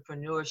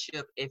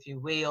entrepreneurship, if you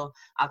will.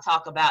 I'll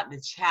talk about the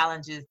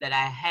challenges that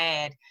I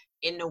had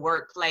in the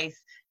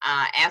workplace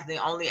as the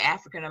only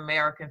African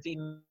American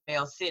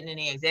female sitting in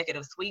the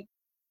executive suite.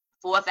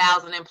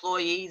 4,000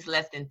 employees,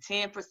 less than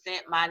 10%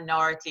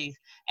 minorities,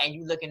 and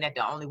you looking at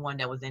the only one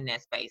that was in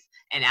that space.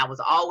 And I was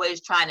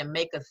always trying to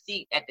make a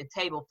seat at the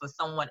table for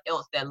someone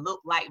else that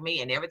looked like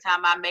me. And every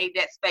time I made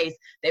that space,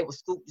 they would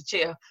scoop the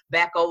chair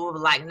back over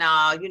like,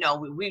 nah, you know,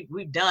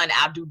 we've done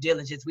our due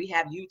diligence. We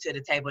have you to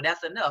the table.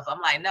 That's enough. I'm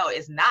like, no,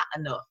 it's not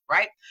enough,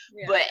 right?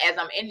 Yeah. But as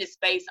I'm in this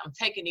space, I'm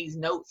taking these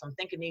notes. I'm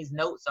thinking these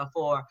notes are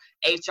for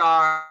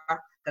HR,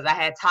 because I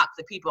had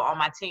toxic people on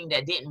my team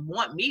that didn't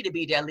want me to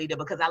be their leader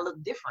because I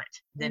looked different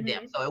than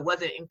them. So it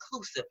wasn't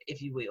inclusive,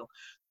 if you will.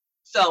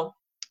 So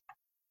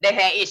they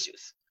had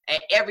issues. And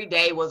every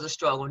day was a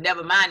struggle.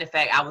 Never mind the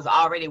fact I was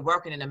already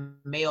working in a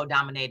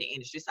male-dominated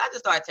industry. So I just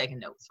started taking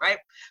notes, right?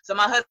 So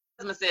my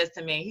husband says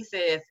to me, he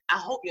says, I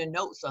hope your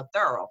notes are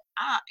thorough.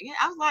 I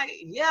was like,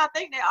 yeah, I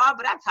think they are,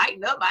 but I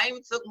tightened up. I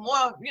even took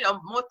more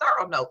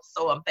thorough notes.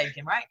 So I'm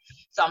thinking, right?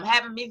 So I'm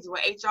having meetings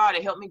with HR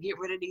to help me get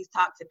rid of these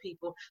toxic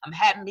people. I'm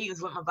having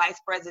meetings with my vice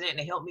president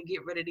to help me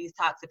get rid of these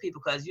toxic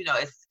people, because, you know,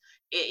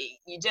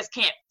 you just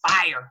can't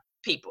fire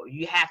people.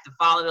 You have to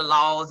follow the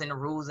laws and the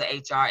rules of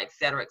HR, et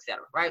cetera,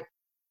 right?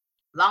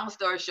 Long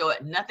story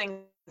short,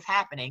 nothing is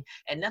happening,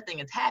 and nothing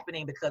is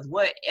happening because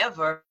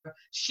whatever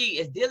she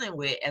is dealing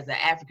with as an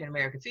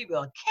African-American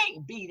female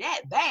can't be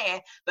that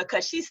bad,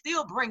 because she's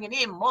still bringing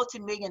in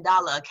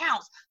multi-million-dollar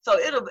accounts. So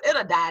it'll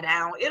die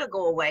down, it'll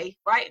go away,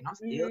 right? And I'm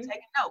still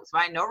taking notes,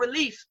 right? No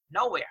relief,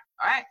 nowhere,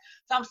 all right?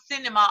 So I'm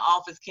sitting in my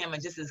office, Kim,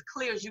 and just as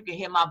clear as you can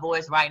hear my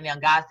voice right now,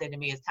 God said to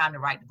me, it's time to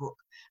write the book.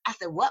 I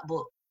said, what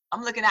book?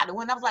 I'm looking out the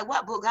window. I was like,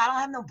 what book? God, I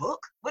don't have no book.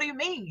 What do you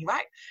mean,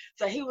 right?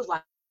 So he was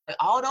like,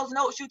 all those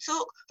notes you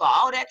took for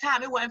all that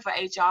time, it wasn't for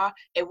HR.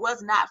 It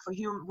was not for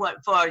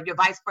for your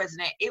vice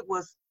president. It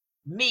was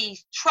me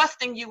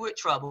trusting you with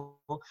trouble,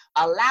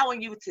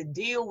 allowing you to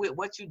deal with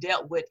what you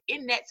dealt with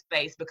in that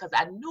space, because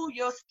I knew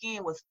your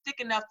skin was thick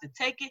enough to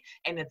take it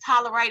and to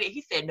tolerate it.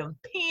 He said, the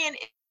pen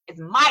is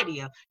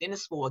mightier than the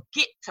sword.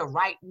 Get to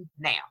writing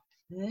now.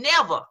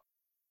 Never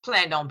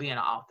planned on being an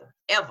author,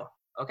 ever,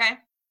 okay?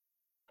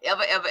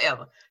 Ever, ever,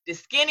 ever. The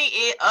skinny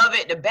of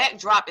it, the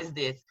backdrop is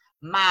this.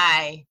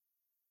 My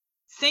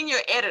senior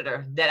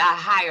editor that I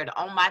hired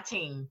on my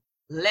team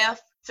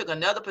left, took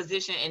another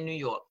position in New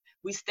York.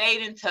 We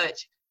stayed in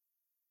touch,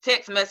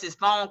 text message,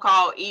 phone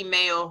call,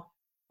 email,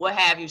 what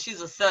have you.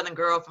 She's a Southern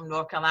girl from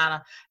North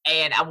Carolina,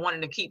 and I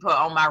wanted to keep her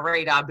on my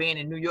radar being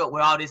in New York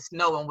with all this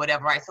snow and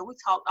whatever, right? So we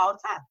talked all the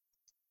time.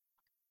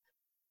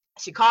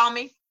 She called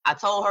me. I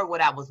told her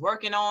what I was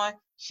working on.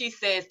 She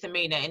says to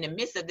me, now in the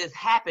midst of this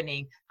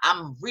happening,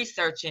 I'm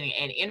researching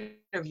and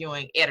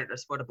interviewing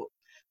editors for the book.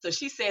 So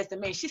she says to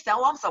me, she said,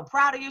 oh, I'm so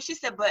proud of you. She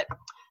said, but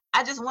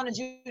I just wanted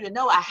you to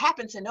know, I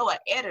happen to know an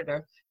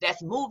editor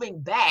that's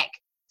moving back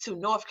to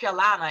North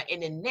Carolina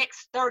in the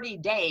next 30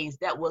 days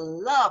that would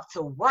love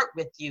to work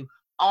with you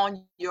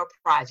on your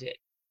project.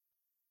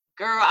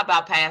 Girl, I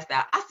about passed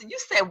out. I said, you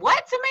said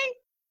what to me?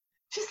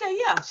 She said,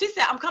 yeah. She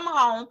said, I'm coming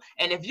home,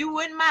 and if you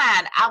wouldn't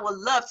mind, I would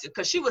love to,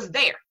 because she was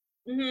there.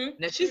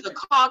 Now, she's a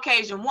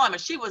Caucasian woman.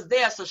 She was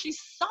there, so she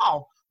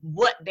saw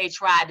what they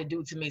tried to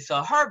do to me.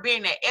 So her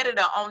being an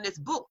editor on this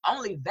book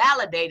only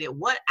validated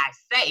what I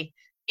say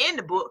in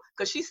the book,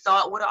 because she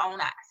saw it with her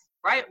own eyes,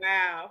 right?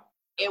 Wow.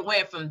 It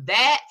went from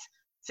that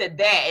to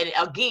that. And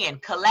again,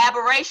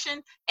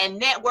 collaboration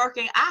and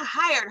networking. I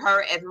hired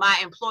her as my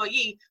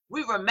employee.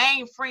 We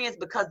remained friends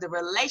because the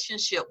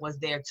relationship was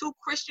there. Two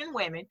Christian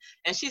women,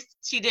 and she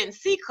didn't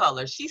see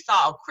color. She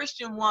saw a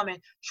Christian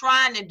woman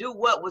trying to do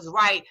what was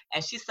right,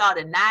 and she saw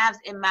the knives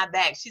in my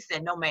back. She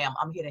said, no, ma'am,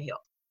 I'm here to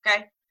help.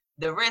 Okay?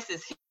 The rest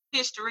is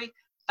history.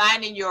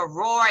 Finding Your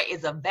Roar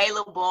is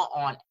available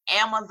on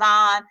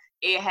Amazon.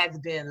 It has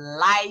been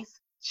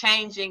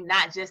life-changing,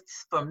 not just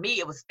for me.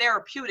 It was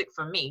therapeutic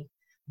for me,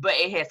 but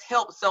it has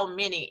helped so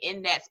many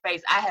in that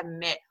space. I have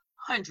met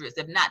hundreds,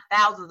 if not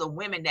thousands, of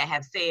women that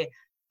have said,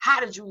 how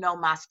did you know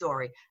my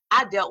story?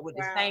 I dealt with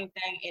the same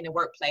thing in the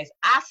workplace.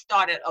 I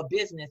started a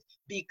business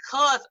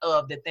because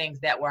of the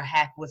things that was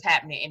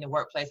happening in the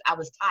workplace. I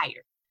was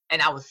tired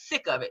and I was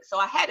sick of it. So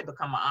I had to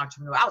become an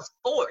entrepreneur. I was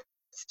forced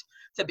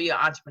to be an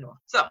entrepreneur.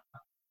 So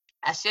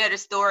I share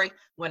this story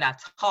when I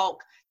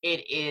talk.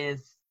 It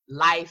is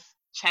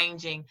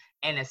life-changing.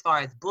 And as far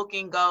as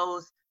booking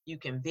goes, you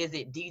can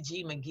visit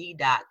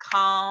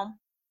dgmcgee.com.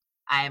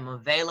 I am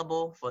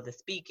available for the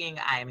speaking.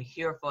 I am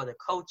here for the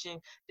coaching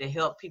to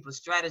help people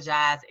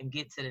strategize and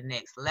get to the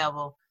next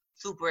level.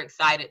 Super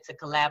excited to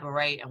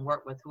collaborate and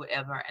work with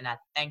whoever. And I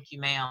thank you,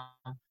 ma'am,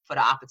 for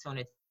the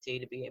opportunity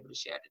to be able to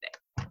share today.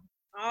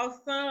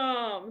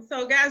 Awesome.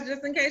 So guys,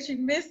 just in case you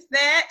missed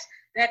that,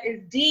 that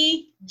is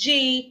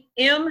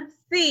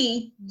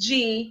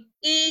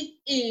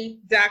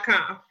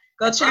dgmcgee.com.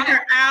 Go check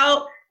her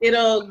out.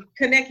 It'll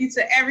connect you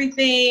to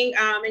everything.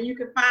 And you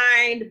can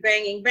find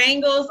Banging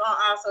Bangles on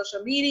all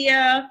social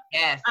media.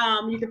 Yes.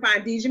 You can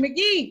find DJ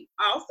McGee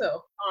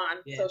also on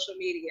social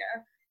media.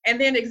 And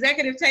then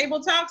Executive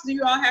Table Talks. Do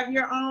you all have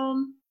your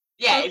own?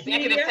 Yeah,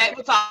 Executive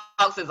Table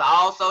Talks is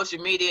all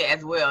social media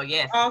as well.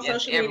 Yes. All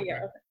social media.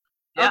 Okay.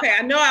 Okay,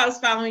 I know I was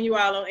following you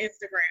all on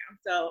Instagram.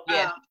 So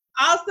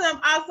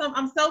awesome.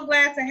 I'm so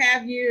glad to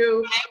have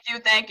you.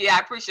 Thank you. I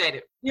appreciate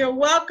it. You're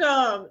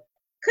welcome.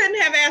 Couldn't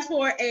have asked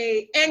for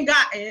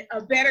gotten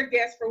a better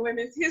guest for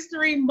Women's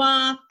History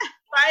Month.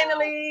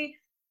 Finally,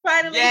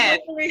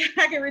 hopefully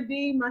I can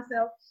redeem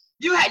myself.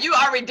 You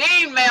are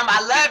redeemed, ma'am. I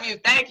love you.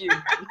 Thank you.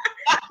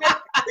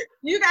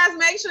 You guys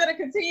make sure to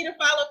continue to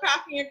follow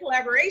Coffee and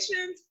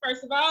Collaborations.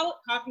 First of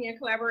all,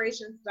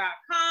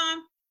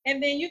 coffeeandcollaborations.com.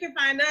 And then you can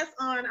find us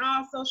on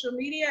all social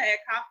media at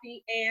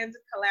Coffee and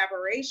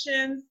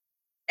Collaborations,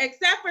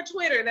 except for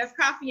Twitter. That's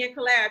Coffee and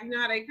Collab. You know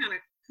how they kind of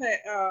cut,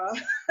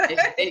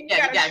 you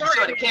got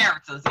short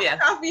characters. Yeah.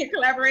 Coffee and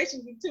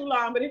Collaborations is too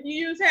long. But if you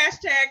use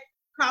hashtag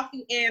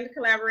Coffee and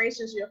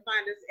Collaborations, you'll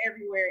find us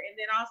everywhere. And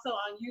then also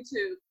on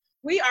YouTube.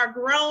 We are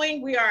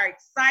growing. We are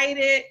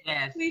excited.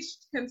 Yes. Please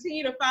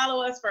continue to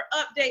follow us for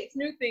updates,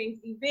 new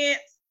things,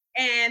 events.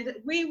 And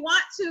we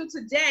want to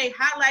today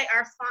highlight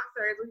our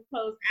sponsor as we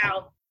close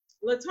out.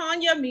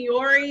 LaTonya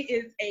Miori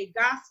is a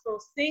gospel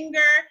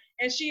singer,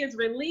 and she is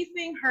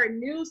releasing her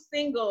new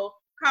single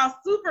called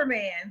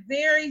Superman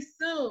very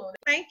soon.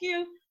 Thank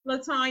you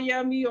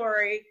LaTanya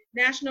Miori,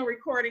 national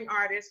recording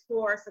artist,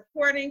 for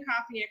supporting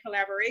Coffee and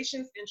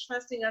Collaborations and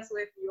trusting us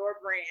with your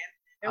brand.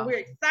 And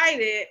we're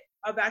excited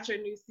about your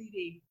new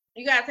CD.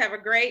 You guys have a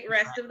great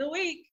rest of the week.